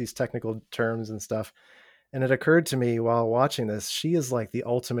these technical terms and stuff. And it occurred to me while watching this, she is like the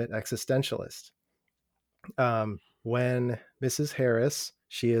ultimate existentialist. When Mrs. Harris,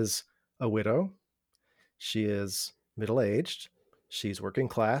 she is a widow, she is middle-aged, she's working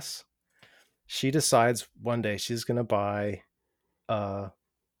class. She decides one day she's going to buy a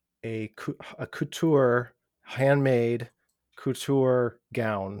couture, handmade couture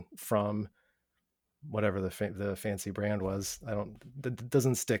gown from whatever the fancy brand was. It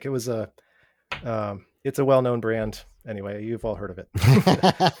doesn't stick. It was it's a well-known brand. Anyway, you've all heard of it.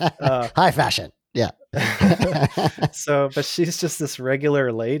 High fashion. Yeah. But she's just this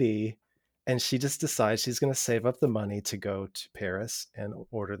regular lady, and she just decides she's going to save up the money to go to Paris and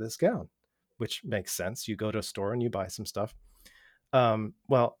order this gown, which makes sense. You go to a store and you buy some stuff.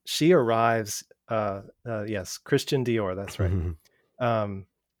 Well, she arrives, yes, Christian Dior. That's right.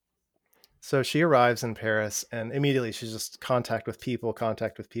 So she arrives in Paris, and immediately she's just contact with people,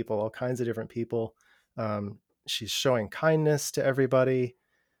 all kinds of different people. She's showing kindness to everybody.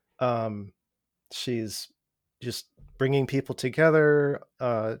 She's just bringing people together,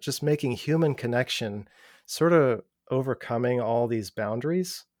 just making human connection, sort of overcoming all these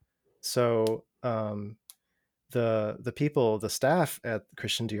boundaries. So the people, the staff at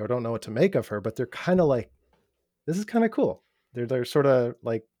Christian Dior don't know what to make of her, but they're kind of like, this is kind of cool. They're sort of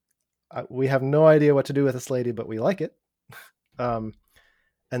like, we have no idea what to do with this lady, but we like it. And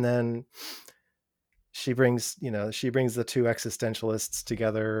then she brings the 2 existentialists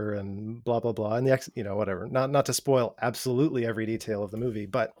together and blah, blah, blah. And whatever, not to spoil absolutely every detail of the movie,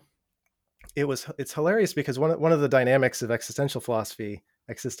 but it's hilarious because one of the dynamics of existentialist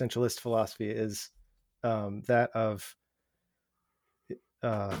philosophy is that of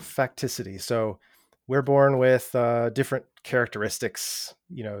facticity. So we're born with different characteristics.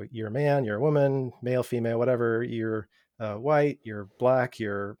 You're a man, you're a woman, male, female, whatever. You're white, you're black,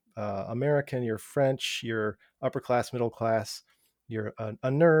 you're American, you're French, you're upper class, middle class, you're a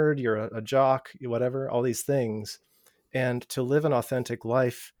nerd, you're a jock, whatever, all these things. And to live an authentic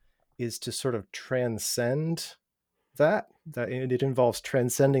life is to sort of transcend that it involves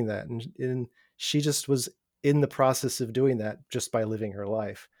transcending that. And she just was in the process of doing that just by living her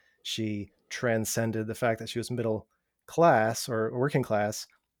life. She transcended the fact that she was middle class or working class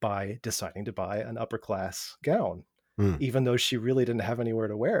by deciding to buy an upper class gown, even though she really didn't have anywhere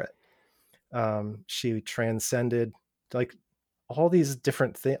to wear it. She transcended like all these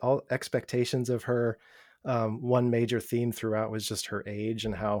different all expectations of her. One major theme throughout was just her age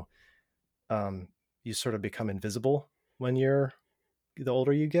and how you sort of become invisible when you're the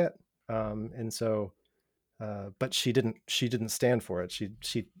older you get. And so, but she didn't stand for it.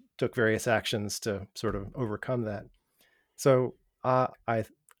 She took various actions to sort of overcome that. So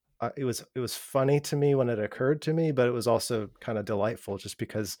it was funny to me when it occurred to me, but it was also kind of delightful just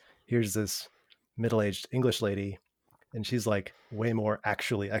because here's this middle-aged English lady and she's like way more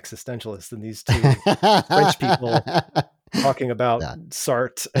actually existentialist than these two French people talking about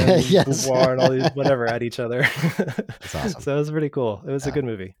Sartre and Beauvoir and all these whatever at each other. That's awesome. So it was pretty cool. It was a good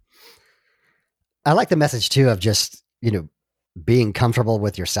movie. I like the message too of just, being comfortable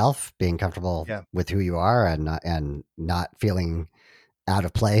with yourself, being comfortable with who you are and not feeling out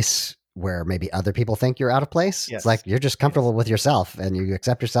of place where maybe other people think you're out of place. Yes. It's like you're just comfortable with yourself and you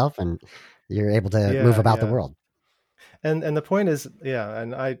accept yourself and you're able to move about the world. And the point is,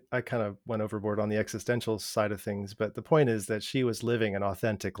 and I kind of went overboard on the existential side of things, but the point is that she was living an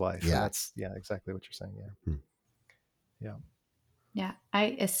authentic life. Yeah. And that's exactly what you're saying. Yeah. Yeah. Yeah.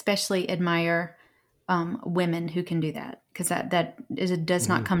 I especially admire women who can do that because it does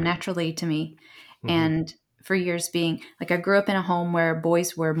not come naturally to me. Mm-hmm. And for years being like, I grew up in a home where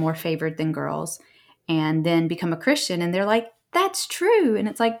boys were more favored than girls and then become a Christian and they're like, that's true. And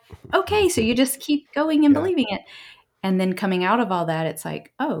it's like, okay, so you just keep going and believing it. And then coming out of all that, it's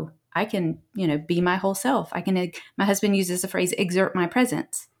like, oh, I can, be my whole self. My husband uses the phrase, exert my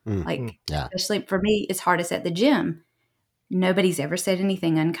presence. Especially for me, it's hardest at the gym. Nobody's ever said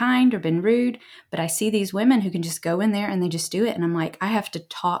anything unkind or been rude, but I see these women who can just go in there and they just do it. And I'm like, I have to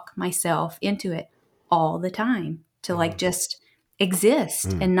talk myself into it all the time to like just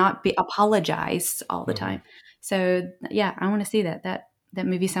exist and not apologize all the time. So I want to see that. That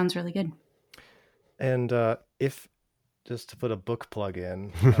movie sounds really good. And if just to put a book plug in,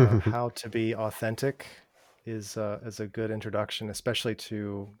 How to Be Authentic is a good introduction, especially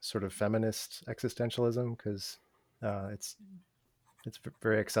to sort of feminist existentialism, because it's a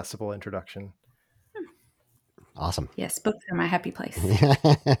very accessible introduction. Awesome. Yes, books are my happy place.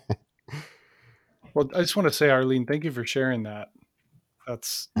 Well, I just want to say, Arlene, thank you for sharing that.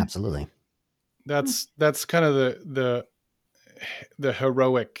 That's absolutely. That's kind of the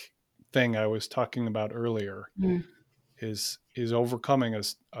heroic thing I was talking about earlier. Is overcoming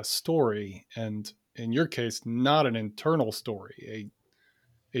a story, and in your case, not an internal story,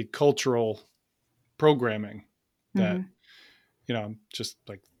 a cultural programming that, just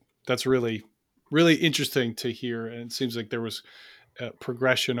like, that's really, really interesting to hear. And it seems like there was a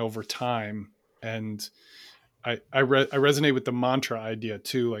progression over time. And I resonate with the mantra idea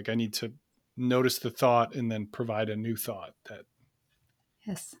too. Like I need to notice the thought and then provide a new thought that.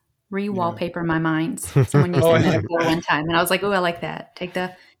 Yes. Re-wallpaper my minds. Someone used that metaphor one time and I was like, oh, I like that.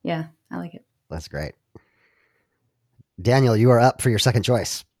 I like it. That's great. Daniel, you are up for your second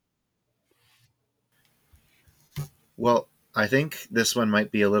choice. Well, I think this one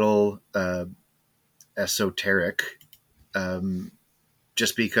might be a little esoteric,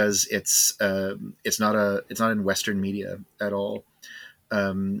 just because it's not in Western media at all.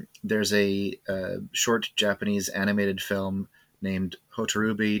 There's a short Japanese animated film named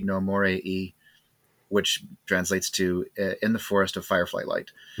Hotarubi no Morei, which translates to In the Forest of Firefly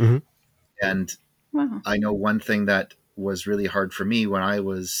Light. Mm-hmm. And I know one thing that was really hard for me when I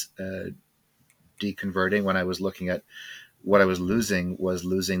was deconverting, when I was looking at what I was losing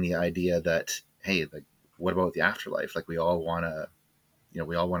the idea that, hey, like, what about the afterlife? Like we all want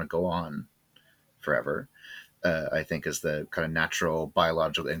to go on forever. I think is the kind of natural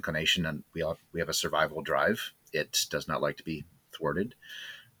biological inclination, and we have a survival drive. It does not like to be thwarted.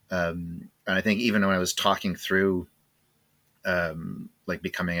 And I think even when I was talking through like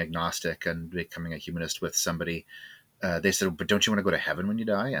becoming agnostic and becoming a humanist with somebody, they said, but don't you want to go to heaven when you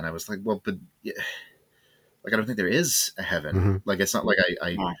die? And I was like, well, but like, I don't think there is a heaven. Mm-hmm. Like, it's not like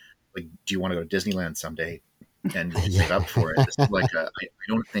I like, do you want to go to Disneyland someday and save up for it? It's like, I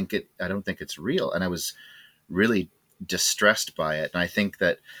don't think it's real. And I was really distressed by it. And I think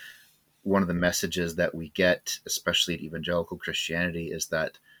that one of the messages that we get, especially in evangelical Christianity, is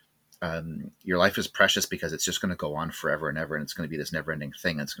that your life is precious because it's just going to go on forever and ever, and it's going to be this never-ending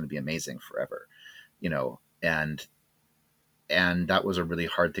thing, and it's going to be amazing forever, and that was a really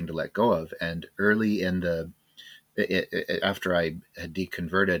hard thing to let go of. And early in after I had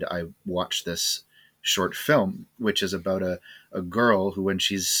deconverted, I watched this short film, which is about a girl who, when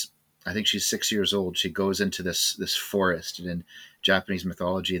I think she's 6 years old, she goes into this forest. And in Japanese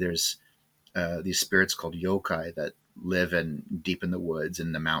mythology, there's these spirits called yokai that live deep in the woods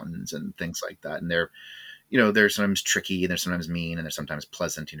and the mountains and things like that. And they're sometimes tricky, and they're sometimes mean, and they're sometimes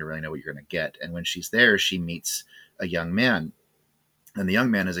pleasant. You don't really know what you're going to get. And when she's there, she meets a young man, and the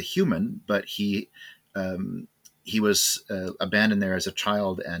young man is a human, but he was abandoned there as a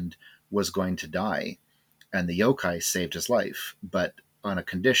child and was going to die. And the yokai saved his life, but on a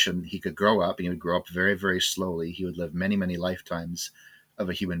condition: he could grow up, and he would grow up very, very slowly. He would live many, many lifetimes of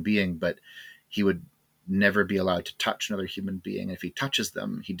a human being, but he would never be allowed to touch another human being. And if he touches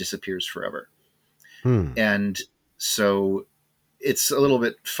them, he disappears forever. And so it's a little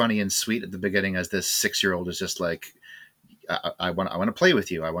bit funny and sweet at the beginning, as this 6-year-old is just like, I want to play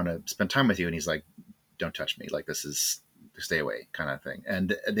with you. I want to spend time with you. And he's like, don't touch me. Like, this is, stay away, kind of thing.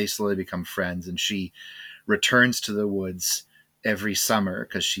 And they slowly become friends. And she returns to the woods every summer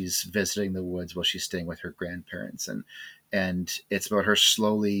because she's visiting the woods while she's staying with her grandparents. And it's about her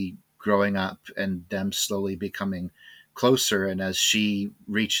slowly growing up and them slowly becoming closer. And as she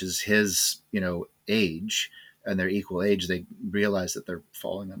reaches his, age, and their equal age, they realize that they're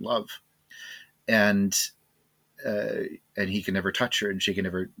falling in love. And he can never touch her, and she can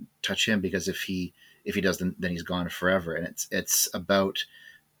never touch him, because if he does, then he's gone forever. And it's about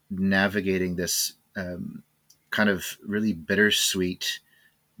navigating this kind of really bittersweet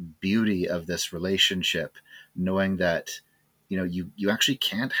beauty of this relationship, knowing that you actually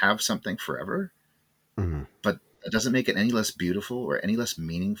can't have something forever, but it doesn't make it any less beautiful or any less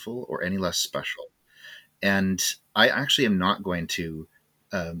meaningful or any less special. And I actually am not going to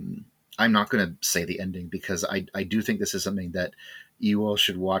I'm not going to say the ending, because I do think this is something that you all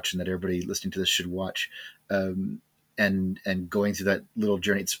should watch, and that everybody listening to this should watch. And going through that little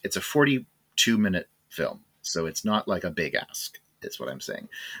journey, it's a 42-minute film, so it's not like a big ask, is what I'm saying.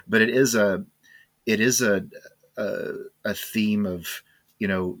 But it is a theme of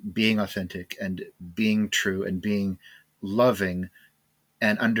being authentic and being true and being loving,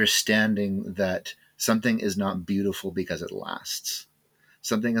 and understanding that something is not beautiful because it lasts.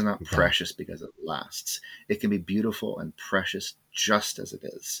 Something is not precious because it lasts. It can be beautiful and precious just as it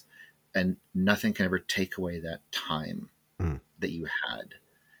is. And nothing can ever take away that time that you had.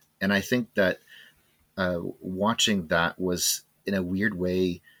 And I think that watching that was, in a weird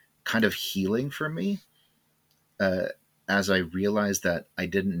way, kind of healing for me, as I realized that I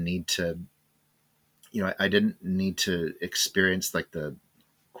didn't need to, I didn't need to experience like the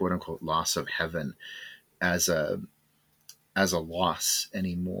quote unquote loss of heaven as a loss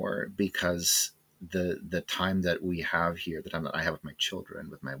anymore, because the time that we have here, the time that I have with my children,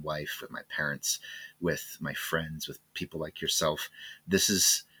 with my wife, with my parents, with my friends, with people like yourself, this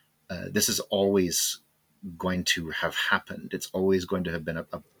is always going to have happened. It's always going to have been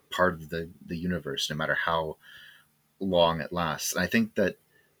a part of the universe, no matter how long it lasts. And I think that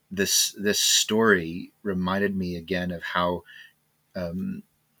this story reminded me again of how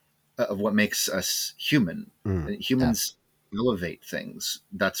of what makes us human. Humans elevate things.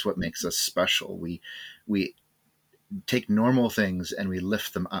 That's what makes us special. We take normal things and we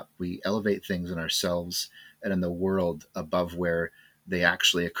lift them up. We elevate things in ourselves and in the world above where they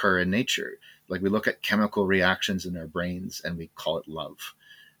actually occur in nature. Like, we look at chemical reactions in our brains and we call it love.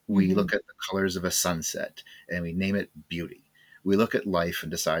 We look at the colors of a sunset and we name it beauty. We look at life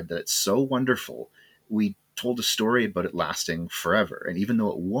and decide that it's so wonderful. We told a story about it lasting forever. And even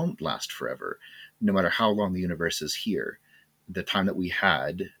though it won't last forever, no matter how long the universe is here, the time that we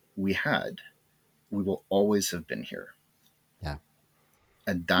had, we will always have been here. Yeah.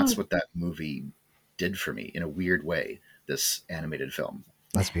 And that's what that movie did for me, in a weird way, this animated film.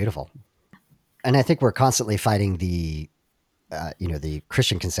 That's beautiful. And I think we're constantly fighting the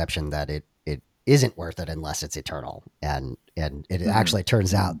Christian conception that it isn't worth it unless it's eternal. And it actually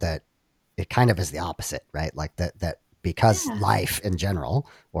turns out that it kind of is the opposite, right? Like that because life in general,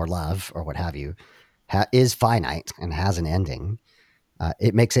 or love, or what have you, is finite and has an ending,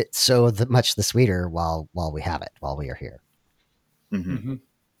 it makes it so much the sweeter while we have it, while we are here.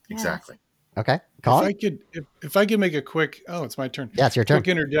 Exactly. Okay, Colin? If I could make a quick, it's my turn. Yeah, it's your turn. Quick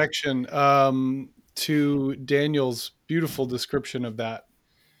introduction to Daniel's beautiful description of that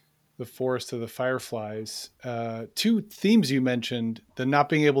the Forest of the Fireflies. Two themes you mentioned: the not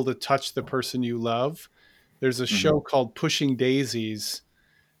being able to touch the person you love. There's a show called Pushing Daisies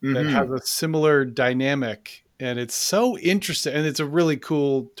that has a similar dynamic, and it's so interesting. And it's a really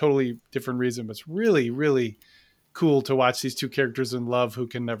cool, totally different reason, but it's really, really cool to watch these two characters in love who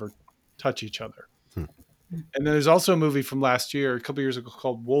can never touch each other. And then there's also a movie from last year, a couple years ago,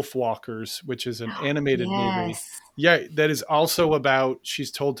 called Wolf Walkers, which is an animated movie. Yeah, that is also about,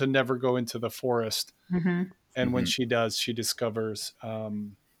 she's told to never go into the forest. And when she does, she discovers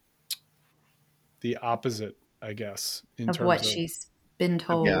the opposite, I guess, in Of terms what of she's been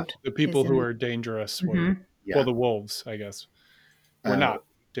told. the people who are dangerous were, well, the wolves, I guess, were not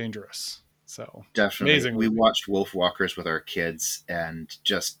dangerous. So definitely. amazing We movie. watched Wolf Walkers with our kids, and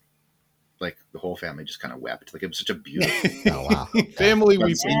just like the whole family just kind of wept. Like, it was such a beautiful Oh, wow. family That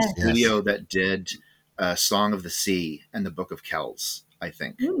weeping. same studio that did Song of the Sea and the Book of Kells, I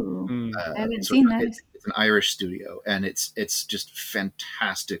think. Ooh, I haven't So seen that. it's an Irish studio, and it's just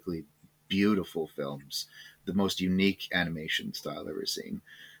fantastically beautiful films. The most unique animation style I've ever seen.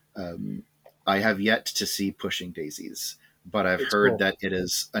 I have yet to see Pushing Daisies, but I've heard cool. that it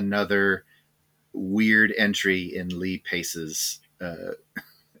is another weird entry in Lee Pace's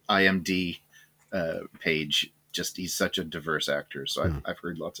IMD page. Just, he's such a diverse actor, so I've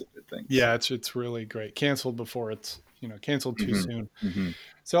heard lots of good things. Yeah, it's really great. Canceled before it's canceled too soon.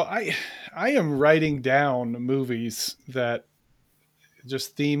 So I am writing down movies that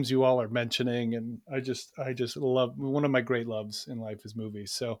just themes you all are mentioning, and I just love, one of my great loves in life is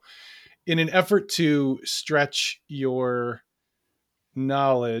movies. So in an effort to stretch your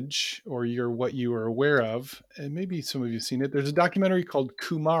knowledge or what you are aware of, and maybe some of you have seen it, there's a documentary called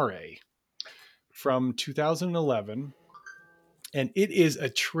Kumare from 2011, and it is a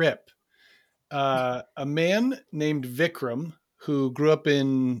trip. A man named Vikram, who grew up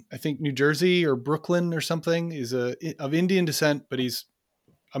in, I think, New Jersey or Brooklyn or something, is of Indian descent, but he's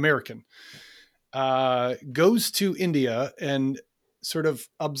American, goes to India and sort of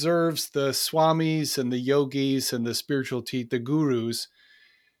observes the swamis and the yogis and the spiritual the gurus,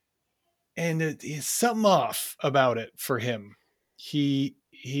 and it's something off about it for him. He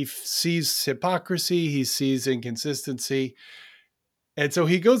sees hypocrisy, he sees inconsistency, and so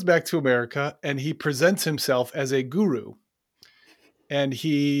he goes back to America and he presents himself as a guru. And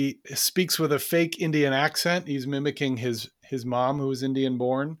he speaks with a fake Indian accent. He's mimicking his mom, who was Indian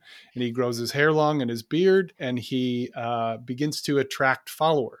born, and he grows his hair long and his beard, and he begins to attract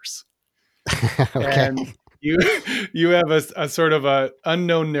followers. Okay. And you have a sort of a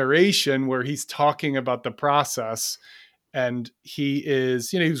unknown narration where he's talking about the process, and he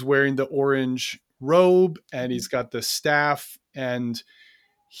is, he's wearing the orange robe and he's got the staff, and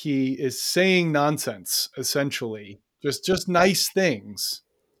he is saying nonsense, essentially, just nice things,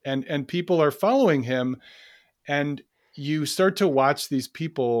 and people are following him, and you start to watch these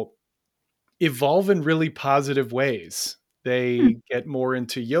people evolve in really positive ways. They get more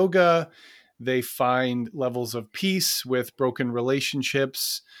into yoga. They find levels of peace with broken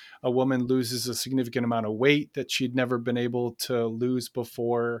relationships. A woman loses a significant amount of weight that she'd never been able to lose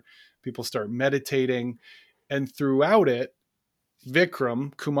before. People start meditating, and throughout it,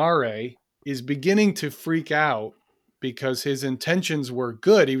 Vikram Kumare is beginning to freak out because his intentions were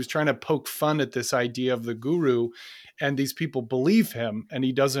good. He was trying to poke fun at this idea of the guru, and these people believe him, and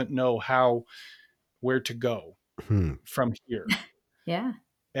he doesn't know where to go from here. Yeah.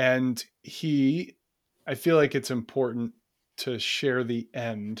 And I feel like it's important to share the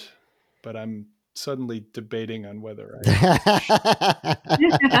end, but I'm suddenly debating on whether because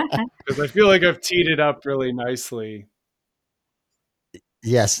I feel like I've teed it up really nicely.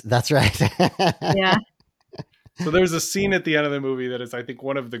 Yes, that's right. Yeah. So there's a scene at the end of the movie that is, I think,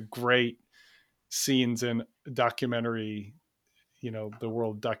 one of the great scenes in documentary, the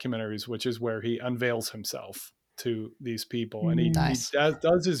world documentaries, which is where he unveils himself to these people, and he does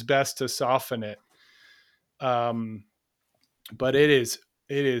his best to soften it. But it is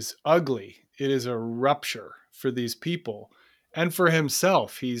ugly. It is a rupture for these people and for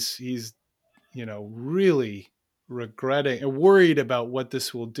himself. He's really regretting and worried about what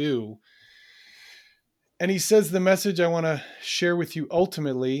this will do. And he says, the message I want to share with you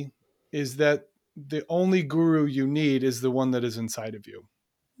ultimately is that the only guru you need is the one that is inside of you.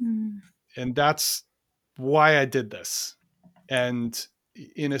 And that's why I did this. And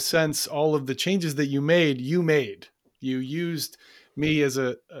in a sense, all of the changes that you made. You used me as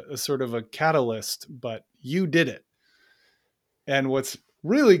a sort of a catalyst, but you did it. And what's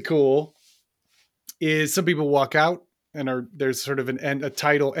really cool is some people walk out and there's sort of a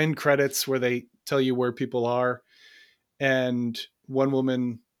title end credits where they tell you where people are. And one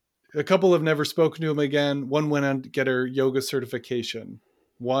woman A couple have never spoken to him again. One went on to get her yoga certification.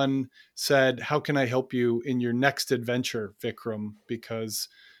 One said, "How can I help you in your next adventure, Vikram? Because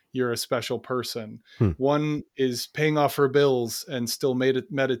you're a special person." One is paying off her bills and still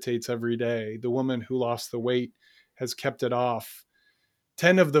meditates every day. The woman who lost the weight has kept it off.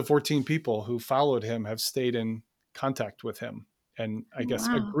 10 of the 14 people who followed him have stayed in contact with him, and I guess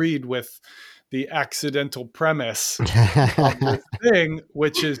agreed with the accidental premise of this thing,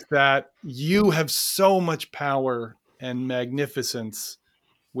 which is that you have so much power and magnificence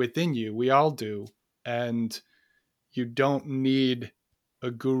within you. We all do. And you don't need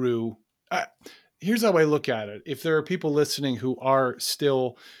a guru. Here's how I look at it. If there are people listening who are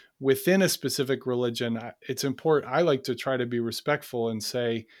still within a specific religion, it's important. I like to try to be respectful and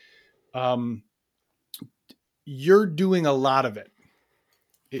say, you're doing a lot of it.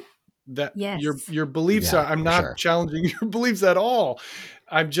 Your beliefs are, I'm not challenging your beliefs at all.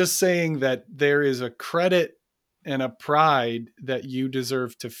 I'm just saying that there is a credit and a pride that you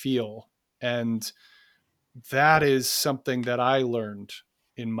deserve to feel. And that is something that I learned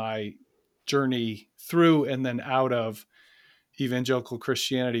in my journey through and then out of evangelical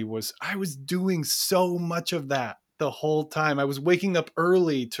Christianity. I was doing so much of that the whole time. I was waking up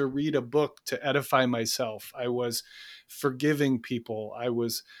early to read a book to edify myself. I was forgiving people. I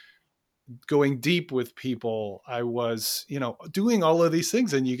was going deep with people. I was, doing all of these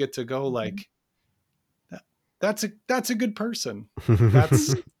things, and you get to go like, that's a good person.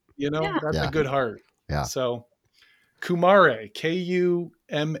 That's, that's a good heart. Yeah. So Kumare, Kumara.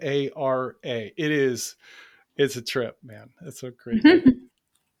 It's a trip, man. It's a great book.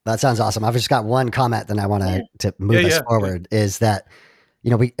 That sounds awesome. I've just got one comment, then I want to move us forward. Is that,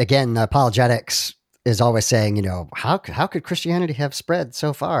 apologetics is always saying, how could Christianity have spread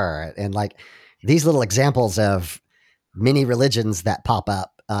so far? And like these little examples of mini religions that pop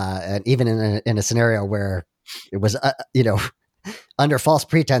up, and even in a scenario where it was, under false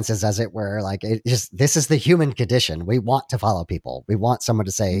pretenses, as it were, like this is the human condition. We want to follow people. We want someone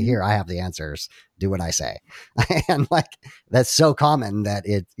to say, here, I have the answers. Do what I say. And like, that's so common that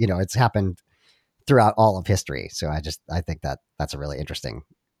it's happened throughout all of history. So I think that's a really interesting.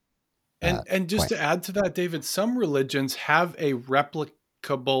 And just to add to that, David, some religions have a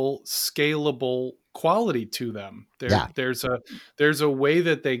replicable, scalable quality to them. There's a way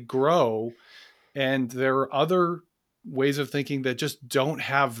that they grow, and there are other ways of thinking that just don't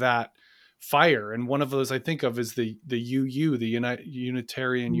have that fire. And one of those I think of is the UU, the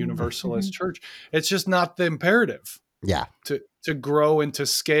Unitarian Universalist Church. It's just not the imperative. Yeah. To grow and to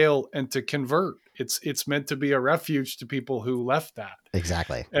scale and to convert. It's meant to be a refuge to people who left that.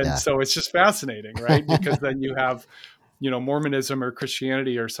 Exactly. And so it's just fascinating, right? Because then you have, Mormonism or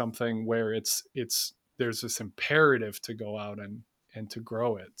Christianity or something where there's this imperative to go out and to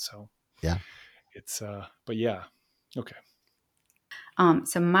grow it. So okay.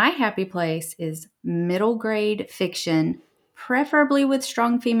 So my happy place is middle grade fiction, preferably with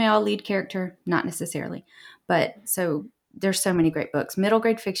strong female lead character, not necessarily, but so there's so many great books. Middle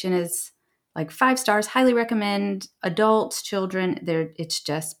grade fiction is like 5 stars, highly recommend. Adults, children, it's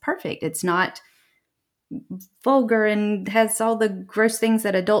just perfect. It's not vulgar and has all the gross things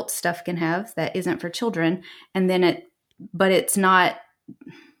that adult stuff can have that isn't for children. And then but it's not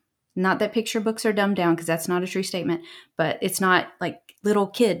that picture books are dumbed down, because that's not a true statement, but it's not like little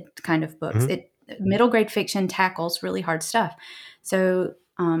kid kind of books. Middle grade fiction tackles really hard stuff. So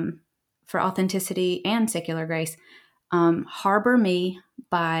for authenticity and secular grace, Harbor Me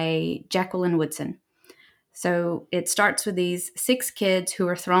by Jacqueline Woodson. So it starts with these 6 kids who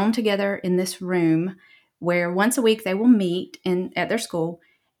are thrown together in this room where once a week they will meet at their school,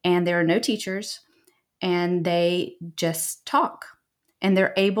 and there are no teachers, and they just talk. And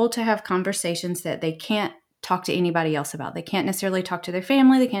they're able to have conversations that they can't talk to anybody else about. They can't necessarily talk to their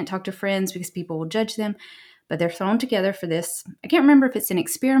family. They can't talk to friends because people will judge them. But they're thrown together for this. I can't remember if it's an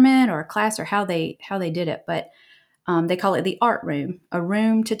experiment or a class or how they did it, but they call it the art room, a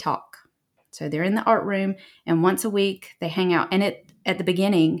room to talk. So they're in the art room, and once a week they hang out. And at the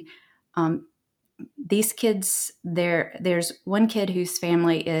beginning, these kids, there's one kid whose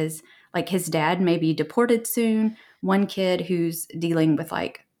family is like his dad may be deported soon. One kid who's dealing with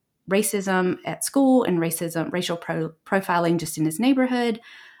like racism at school and racial profiling just in his neighborhood.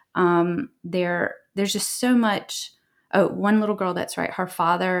 There's just so much. Oh, one little girl, that's right. Her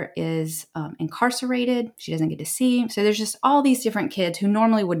father is incarcerated. She doesn't get to see him. So there's just all these different kids who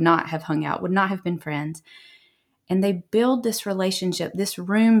normally would not have hung out, would not have been friends. And they build this relationship. This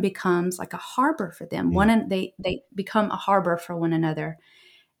room becomes like a harbor for them. They become a harbor for one another.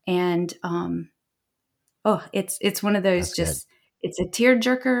 And it's one of those it's a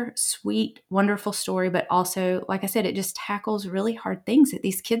tearjerker, sweet, wonderful story, but also, like I said, it just tackles really hard things that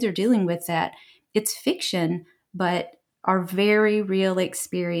these kids are dealing with, that it's fiction, but are very real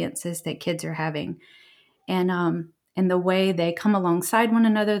experiences that kids are having. And the way they come alongside one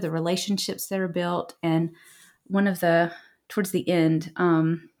another, the relationships that are built. And towards the end,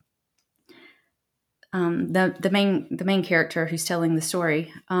 the main character who's telling the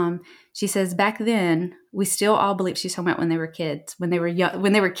story, she says, back then we still all believed, she's talking about when they were kids, when they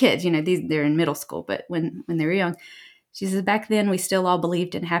were kids, they're in middle school, but when they were young, she says, back then we still all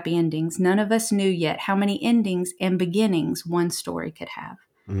believed in happy endings. None of us knew yet how many endings and beginnings one story could have.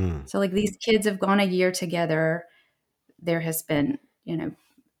 So like, these kids have gone a year together. There has been,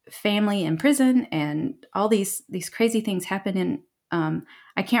 family in prison and all these crazy things happen. And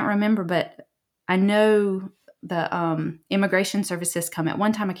I can't remember, but I know the immigration services come at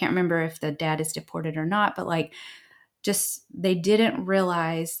one time. I can't remember if the dad is deported or not, but like, just, they didn't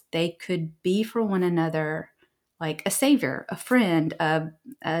realize they could be for one another like a savior, a friend,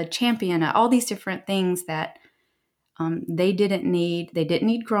 a champion, all these different things that they didn't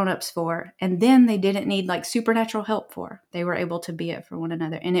need grown-ups for, and then they didn't need like supernatural help for. They were able to be it for one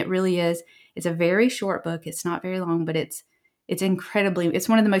another. And it really is, it's a very short book. It's not very long, but it's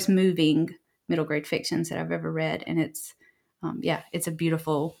one of the most moving middle grade fictions that I've ever read. And it's a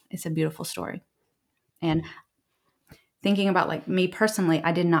beautiful story. And thinking about like me personally,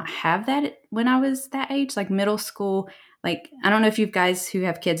 I did not have that when I was that age, like middle school. Like, I don't know if you guys who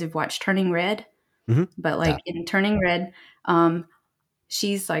have kids have watched Turning Red, but like in Turning Red,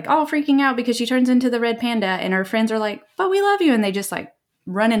 she's like all freaking out because she turns into the red panda, and her friends are like, but we love you. And they just like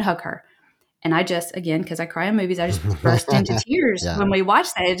run and hug her. And I just, again, because I cry in movies, I just burst into tears when we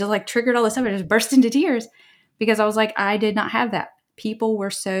watched that. It just like triggered all this stuff. I just burst into tears because I was like, I did not have that. People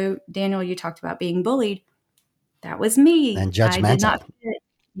were so, Daniel, you talked about being bullied. That was me. And judgmental. I did not fit.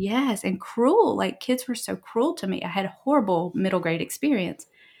 Yes, and cruel. Like, kids were so cruel to me. I had a horrible middle grade experience.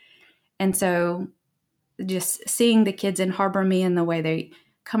 And so just seeing the kids in Harbor Me and the way they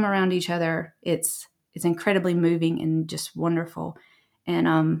come around each other, it's incredibly moving and just wonderful.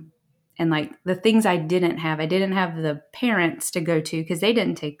 And like the things I didn't have the parents to go to because they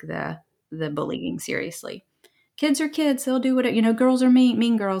didn't take the bullying seriously. Kids are kids; they'll do whatever. Girls are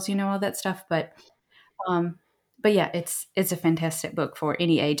mean girls, all that stuff. But yeah, it's a fantastic book for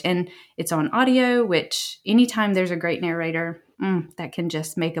any age, and it's on audio. Which anytime there's a great narrator, that can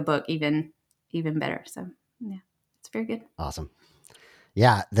just make a book even better. So yeah, it's very good. Awesome.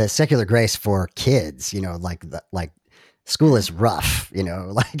 Yeah, the secular grace for kids, like school is rough,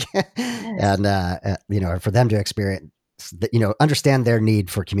 like, yes. And for them to experience, understand their need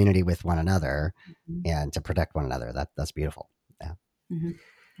for community with one another and to protect one another. That's beautiful. Yeah. Mm-hmm.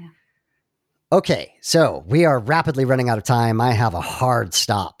 Yeah. Okay, so we are rapidly running out of time. I have a hard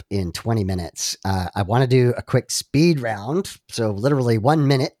stop in 20 minutes. I want to do a quick speed round. So literally 1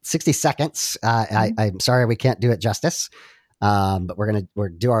 minute, 60 seconds. I'm sorry we can't do it justice. But we're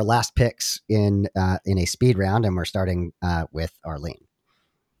do our last picks in a speed round, and we're starting with Arlene.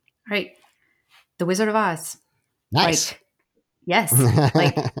 All right, The Wizard of Oz. Nice. Like, yes,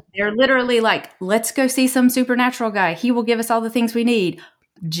 like they're literally like, let's go see some supernatural guy. He will give us all the things we need.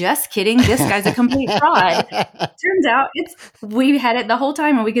 Just kidding. This guy's a complete fraud. Turns out we had it the whole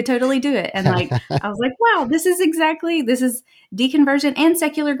time and we could totally do it. And like, I was like, wow, this is deconversion and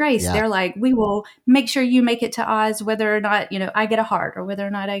secular grace. Yeah. They're like, we will make sure you make it to Oz, whether or not, I get a heart or whether or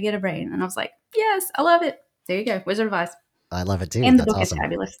not I get a brain. And I was like, yes, I love it. There you go. Wizard of Oz. I love it too. And the book is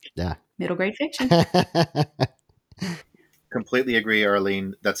fabulous. Yeah. Middle grade fiction. Completely agree,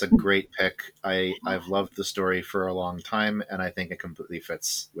 Arlene. That's a great pick. I've loved the story for a long time, and I think it completely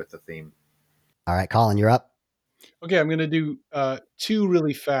fits with the theme. All right, Colin, you're up. Okay, I'm going to do two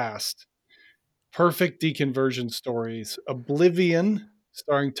really fast. Perfect deconversion stories. Oblivion,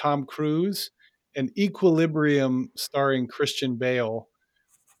 starring Tom Cruise, and Equilibrium, starring Christian Bale.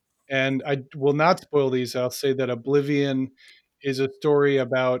 And I will not spoil these. I'll say that Oblivion is a story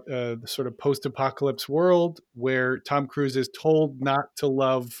about the sort of post-apocalypse world where Tom Cruise is told not to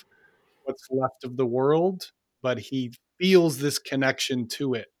love what's left of the world, but he feels this connection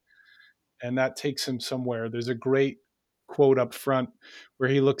to it. And that takes him somewhere. There's a great quote up front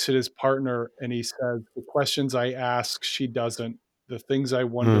where he looks at his partner and he says, the questions I ask, she doesn't. The things I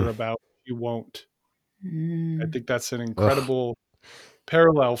wonder about, she won't. I think that's an incredible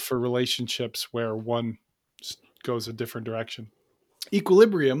parallel for relationships where one goes a different direction.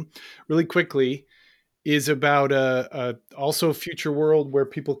 Equilibrium, really quickly, is about also a future world where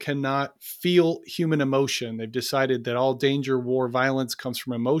people cannot feel human emotion. They've decided that all danger, war, violence comes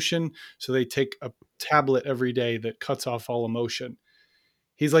from emotion. So they take a tablet every day that cuts off all emotion.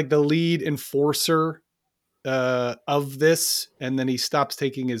 He's like the lead enforcer of this, and then he stops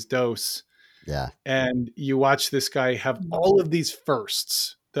taking his dose. Yeah. And you watch this guy have all of these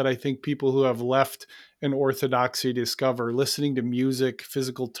firsts that I think people who have left an orthodoxy discover: listening to music,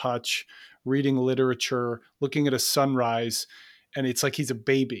 physical touch, reading literature, looking at a sunrise. And it's like he's a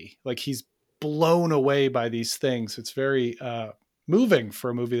baby. Like he's blown away by these things. It's very moving for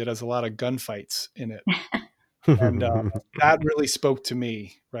a movie that has a lot of gunfights in it. And that really spoke to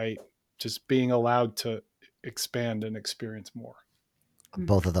me, right? Just being allowed to expand and experience more.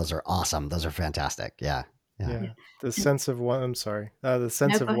 Both of those are awesome. Those are fantastic. Yeah. The sense of the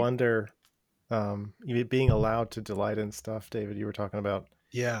sense of wonder, being allowed to delight in stuff. David, you were talking about.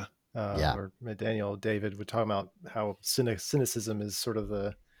 Yeah. Or Daniel, David would talk about how cynicism is sort of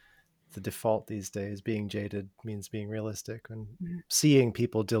the default these days. Being jaded means being realistic, and seeing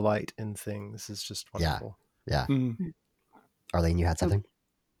people delight in things is just wonderful. Yeah. Arlene, you had something?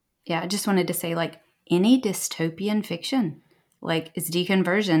 Yeah, I just wanted to say, like, any dystopian fiction, like, it's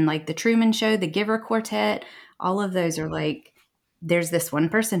deconversion, like The Truman Show, The Giver Quartet, all of those are like, there's this one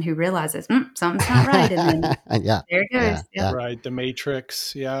person who realizes something's not right, and then there it goes. Yeah. Right, The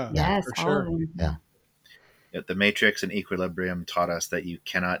Matrix. Yeah, yes, for all sure. of them. Yeah, The Matrix and Equilibrium taught us that you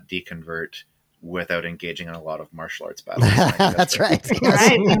cannot deconvert without engaging in a lot of martial arts battles. That's right.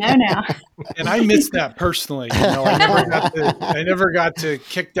 Right, we know now. And I missed that personally. I never got to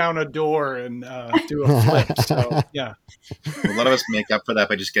kick down a door and do a flip. So yeah, a lot of us make up for that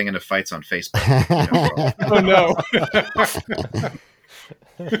by just getting into fights on Facebook. Oh no.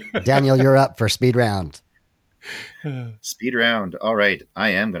 Daniel, you're up for speed round. Speed round. All right, I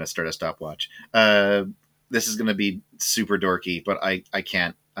am going to start a stopwatch. This is going to be super dorky, but I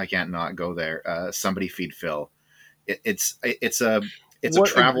can't not go there. Somebody Feed Phil. It's a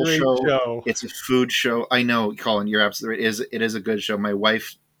travel show. It's a food show. I know, Colin, you're absolutely right. It is a good show. My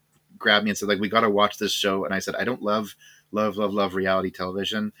wife grabbed me and said, like, we got to watch this show. And I said, I don't love reality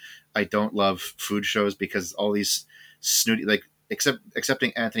television. I don't love food shows because all these snooty, like,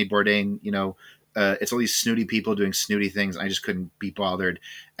 excepting Anthony Bourdain, it's all these snooty people doing snooty things. And I just couldn't be bothered.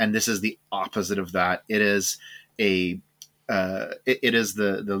 And this is the opposite of that. It is the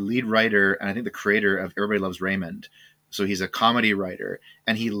lead writer and I think the creator of Everybody Loves Raymond. So he's a comedy writer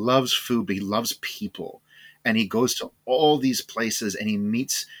and he loves food, but he loves people. And he goes to all these places and he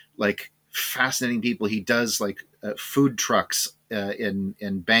meets like fascinating people. He does like food trucks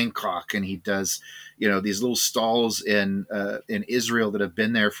in Bangkok, and he does these little stalls in Israel that have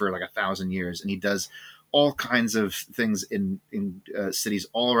been there for like 1,000 years, and he does all kinds of things in cities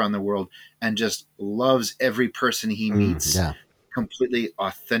all around the world, and just loves every person he meets completely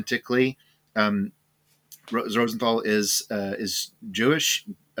authentically. Rosenthal is Jewish.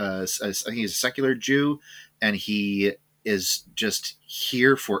 I think he's a secular Jew, and he is just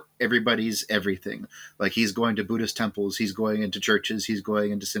here for everybody's everything. Like, he's going to Buddhist temples, he's going into churches, he's going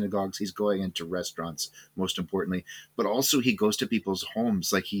into synagogues, he's going into restaurants, most importantly. But also he goes to people's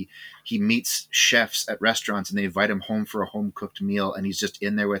homes. Like, he meets chefs at restaurants and they invite him home for a home cooked meal, and he's just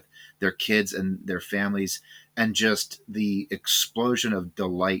in there with their kids and their families, and just the explosion of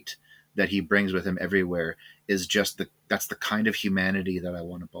delight that he brings with him everywhere is just that's the kind of humanity that I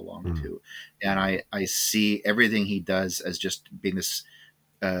want to belong to. And I see everything he does as just being this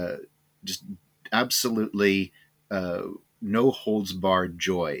just absolutely no holds barred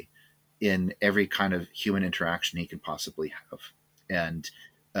joy in every kind of human interaction he could possibly have. And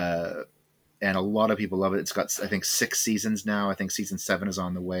a lot of people love it. It's got, I think, 6 seasons now. I think season 7 is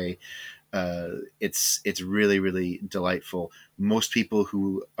on the way. It's really, really delightful. Most people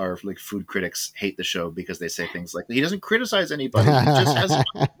who are like food critics hate the show because they say things like, he doesn't criticize anybody. He just has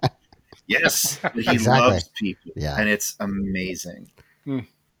yes, he loves people, and it's amazing.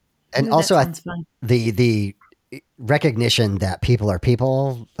 And also, the recognition that people are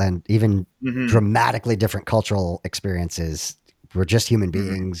people, and even dramatically different cultural experiences. We're just human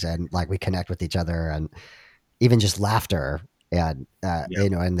beings, and like we connect with each other, and even just laughter. And,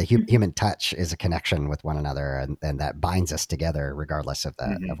 and the human touch is a connection with one another, and that binds us together regardless of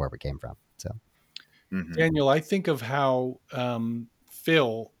of where we came from. So, Daniel, I think of how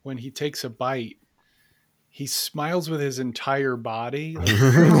Phil, when he takes a bite, he smiles with his entire body.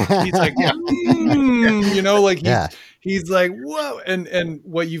 He's like, he's like, whoa. And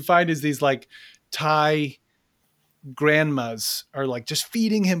what you find is these like Thai grandmas are like just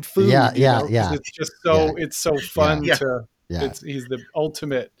feeding him food. It's just so, it's so fun to, he's the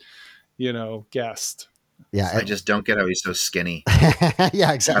ultimate, guest. Yeah. I just don't get how he's so skinny.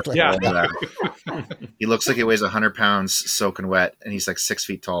 Yeah, exactly. Yeah. He looks like he weighs 100 pounds soaking wet, and he's like 6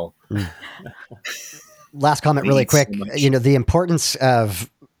 feet tall. Last comment He really eats so quick. much. The importance of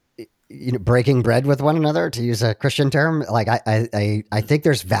breaking bread with one another, to use a Christian term. Like I think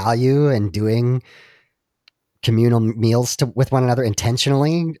there's value in doing communal meals with one another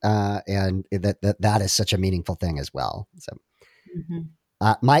intentionally, and that is such a meaningful thing as well. So,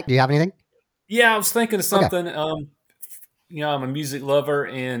 Mike, do you have anything? Yeah, I was thinking of something. I'm a music lover,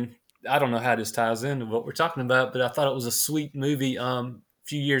 and I don't know how this ties into what we're talking about, but I thought it was a sweet movie. A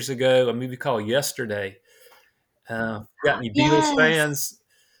few years ago, a movie called Yesterday. Got any Beatles fans?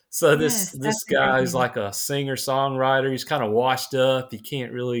 So this guy is like a singer songwriter. He's kind of washed up. He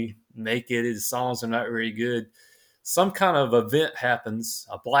can't really make it. His songs are not very good. Some kind of event happens,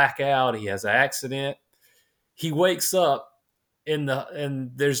 a blackout. He has an accident. He wakes up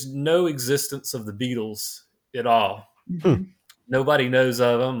and there's no existence of the Beatles at all. Nobody knows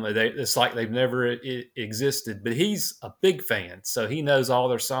of them. It's like they've never existed. But he's a big fan, so he knows all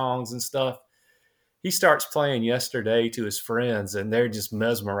their songs and stuff. He starts playing Yesterday to his friends, and they're just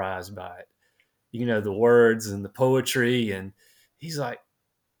mesmerized by it. The words and the poetry, and he's like,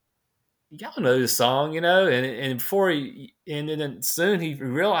 y'all know this song, and then soon he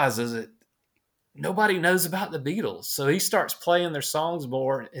realizes that nobody knows about the Beatles. So he starts playing their songs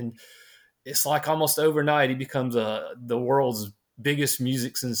more, and it's like almost overnight he becomes the world's biggest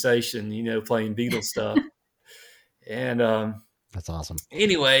music sensation, playing Beatles stuff. And that's awesome.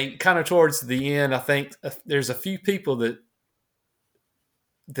 Anyway, kind of towards the end, I think there's a few people that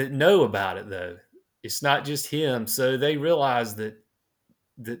know about it, though. It's not just him. So they realize that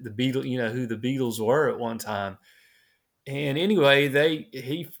the Beatles, who the Beatles were at one time. And anyway,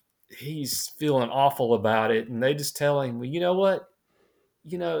 he's feeling awful about it, and they just tell him, well, you know what?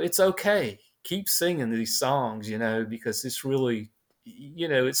 It's okay. Keep singing these songs, because it's really,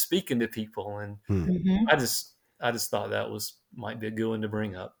 it's speaking to people. And I just thought that might be a good one to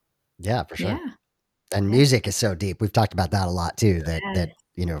bring up. Yeah, for sure. Yeah. And music is so deep. We've talked about that a lot too, that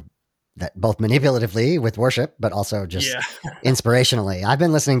both manipulatively with worship, but also just inspirationally. I've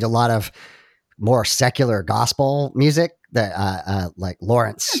been listening to a lot of more secular gospel music that like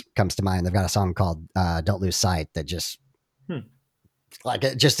Lawrence comes to mind. They've got a song called Don't Lose Sight that just like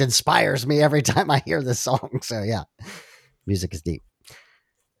it just inspires me every time I hear this song. So yeah, music is deep.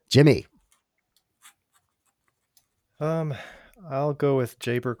 Jimmy. I'll go with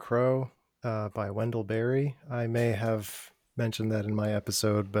Jayber Crow by Wendell Berry. I may have mentioned that in my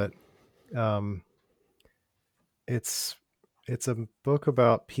episode, but it's a book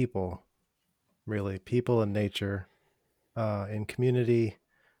about people, really, people and nature, in community,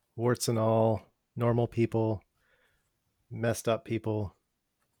 warts and all, normal people, messed up people,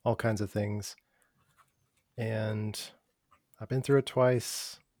 all kinds of things. And I've been through it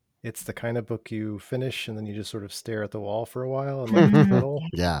twice. It's the kind of book you finish and then you just sort of stare at the wall for a while and let it settle.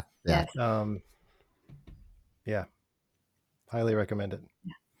 Yeah. Yeah. Highly recommend it.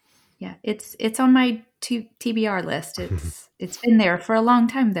 Yeah, it's on my TBR list. It's been there for a long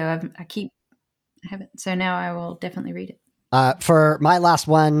time though. I haven't, so now I will definitely read it. For my last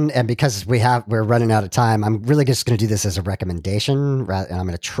one, and because we're running out of time, I'm really just going to do this as a recommendation, and I'm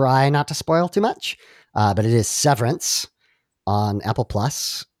going to try not to spoil too much. But it is Severance on Apple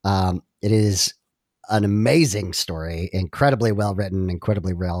Plus. It is an amazing story, incredibly well written,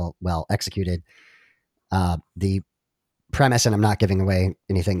 incredibly well executed. The premise, and I'm not giving away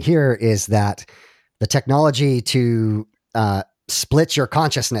anything here, is that the technology to split your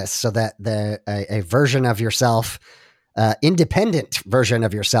consciousness so that a version of yourself, independent version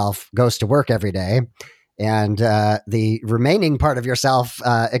of yourself, goes to work every day, and the remaining part of yourself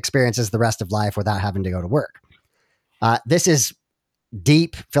experiences the rest of life without having to go to work. This is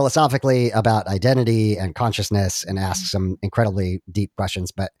deep philosophically about identity and consciousness, and asks some incredibly deep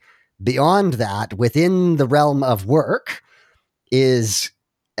questions. But beyond that, within the realm of work, is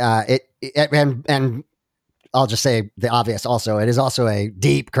and I'll just say the obvious. Also, it is also a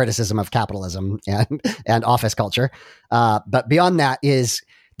deep criticism of capitalism and office culture. But beyond that,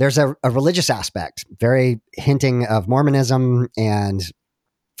 there's a religious aspect, very hinting of Mormonism and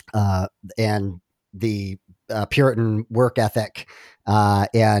the Puritan work ethic,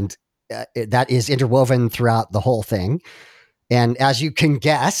 and that is interwoven throughout the whole thing. And as you can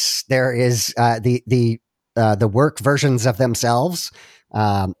guess, there is the work versions of themselves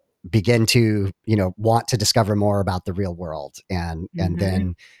begin to want to discover more about the real world, and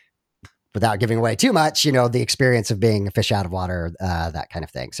then, without giving away too much, the experience of being a fish out of water, that kind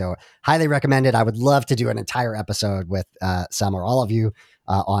of thing. So highly recommended. I would love to do an entire episode with some or all of you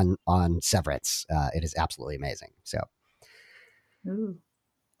on Severance. It is absolutely amazing. So,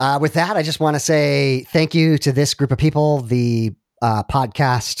 With that, I just want to say thank you to this group of people. The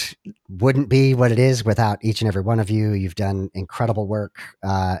podcast wouldn't be what it is without each and every one of you. You've done incredible work,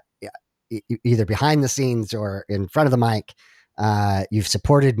 either behind the scenes or in front of the mic. You've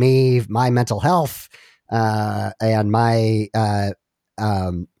supported me, my mental health, and my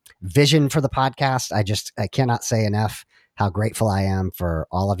vision for the podcast. I cannot say enough how grateful I am for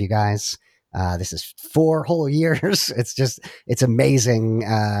all of you guys. This is 4 whole years. It's amazing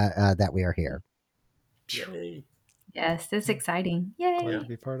that we are here. Yay. Yes, it's exciting. Yay. Glad to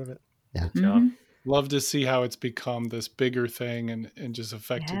be part of it. Yeah. Good job. Mhm. Love to see how it's become this bigger thing and just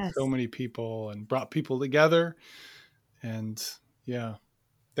affected Yes. so many people and brought people together. And yeah,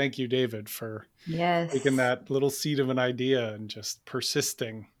 thank you, David, for Yes. taking that little seed of an idea and just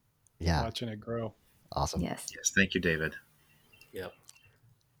persisting, Yeah. watching it grow. Awesome. Yes. Yes, thank you, David. Yep.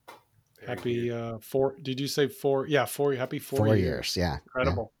 Very Happy good. 4. Did you say 4? Yeah, 4. Happy 4 4 years. years. Yeah.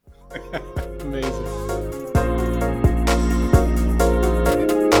 Incredible. Amazing.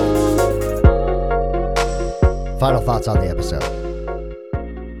 Final thoughts on the episode.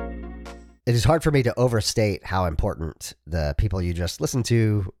 It is hard for me to overstate how important the people you just listened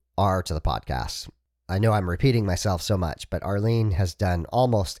to are to the podcast. I know I'm repeating myself so much, but Arlene has done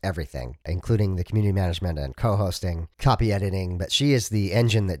almost everything, including the community management and co-hosting, copy editing, but she is the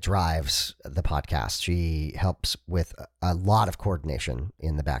engine that drives the podcast. She helps with a lot of coordination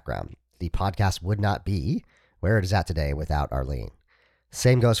in the background. The podcast would not be where it is at today without Arlene.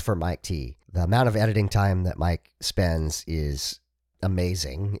 Same goes for Mike T. The amount of editing time that Mike spends is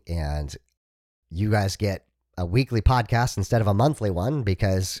amazing, and you guys get a weekly podcast instead of a monthly one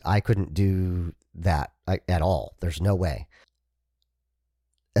because I couldn't do that at all. There's no way.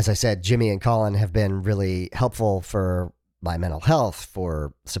 As I said, Jimmy and Colin have been really helpful for my mental health,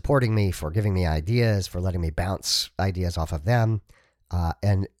 for supporting me, for giving me ideas, for letting me bounce ideas off of them,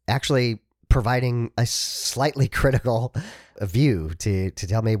 and actually providing a slightly critical view to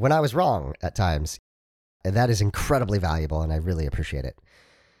tell me when I was wrong at times. And that is incredibly valuable, and I really appreciate it.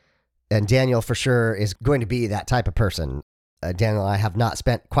 And Daniel, for sure, is going to be that type of person. Daniel and I have not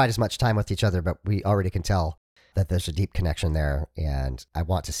spent quite as much time with each other, but we already can tell that there's a deep connection there. And I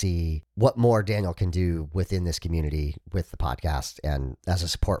want to see what more Daniel can do within this community with the podcast and as a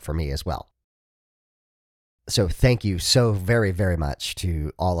support for me as well. So thank you so very, very much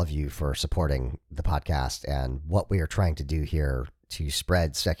to all of you for supporting the podcast and what we are trying to do here to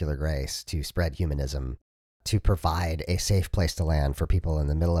spread secular grace, to spread humanism, to provide a safe place to land for people in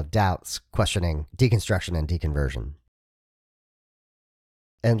the middle of doubts, questioning, deconstruction, and deconversion.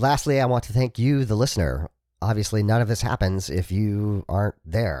 And lastly, I want to thank you, the listener. Obviously, none of this happens if you aren't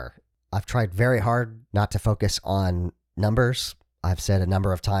there. I've tried very hard not to focus on numbers. I've said a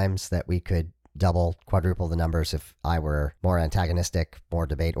number of times that we could double, quadruple the numbers if I were more antagonistic, more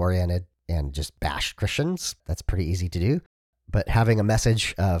debate-oriented, and just bash Christians. That's pretty easy to do. But having a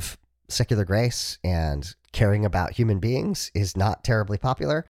message of secular grace and caring about human beings is not terribly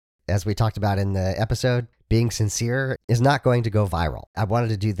popular. As we talked about in the episode, being sincere is not going to go viral. I wanted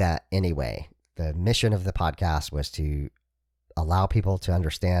to do that anyway. The mission of the podcast was to allow people to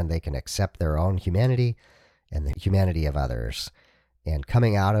understand they can accept their own humanity and the humanity of others. And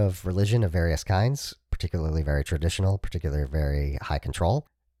coming out of religion of various kinds, particularly very traditional, particularly very high control,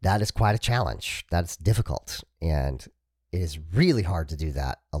 that is quite a challenge. That's difficult. And it is really hard to do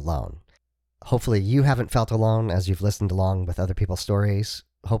that alone. Hopefully you haven't felt alone as you've listened along with other people's stories.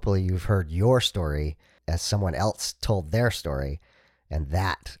 Hopefully you've heard your story as someone else told their story. And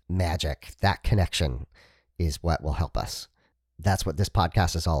that magic, that connection is what will help us. That's what this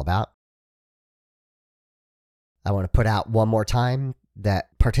podcast is all about. I want to put out one more time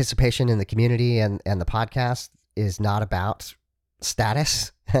that participation in the community and the podcast is not about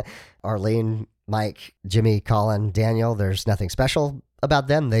status. Arlene, Mike, Jimmy, Colin, Daniel, there's nothing special about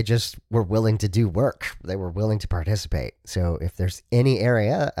them. They just were willing to do work. They were willing to participate. So if there's any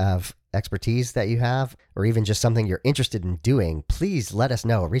area of expertise that you have, or even just something you're interested in doing, please let us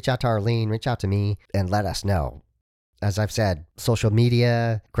know. Reach out to Arlene, reach out to me, and let us know. As I've said, social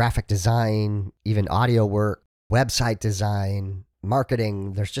media, graphic design, even audio work, website design,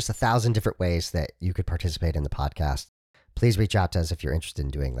 marketing, there's just 1,000 different ways that you could participate in the podcast. Please reach out to us if you're interested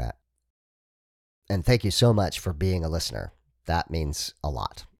in doing that. And thank you so much for being a listener. That means a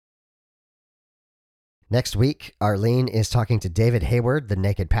lot. Next week, Arlene is talking to David Hayward, the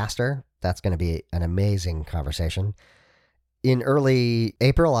Naked Pastor. That's going to be an amazing conversation. In early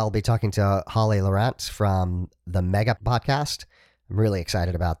April, I'll be talking to Holly Laurent from the Mega Podcast. I'm really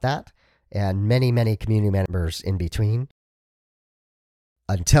excited about that. And many, many community members in between.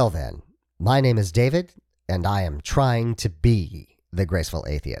 Until then, my name is David, and I am trying to be The Graceful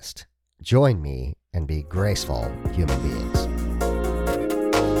Atheist. Join me and be graceful human beings.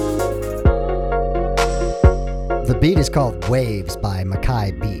 The beat is called Waves by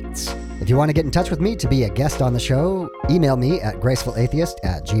Mackay Beats. If you want to get in touch with me to be a guest on the show, email me at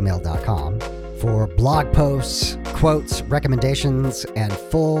gracefulatheist@gmail.com. For blog posts, quotes, recommendations, and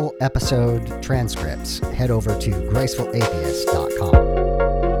full episode transcripts, head over to gracefulatheist.com.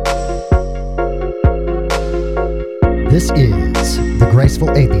 This is the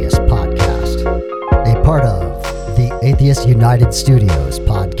Graceful Atheist Podcast, a part of the Atheist United Studios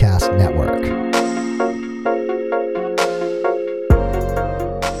podcast network.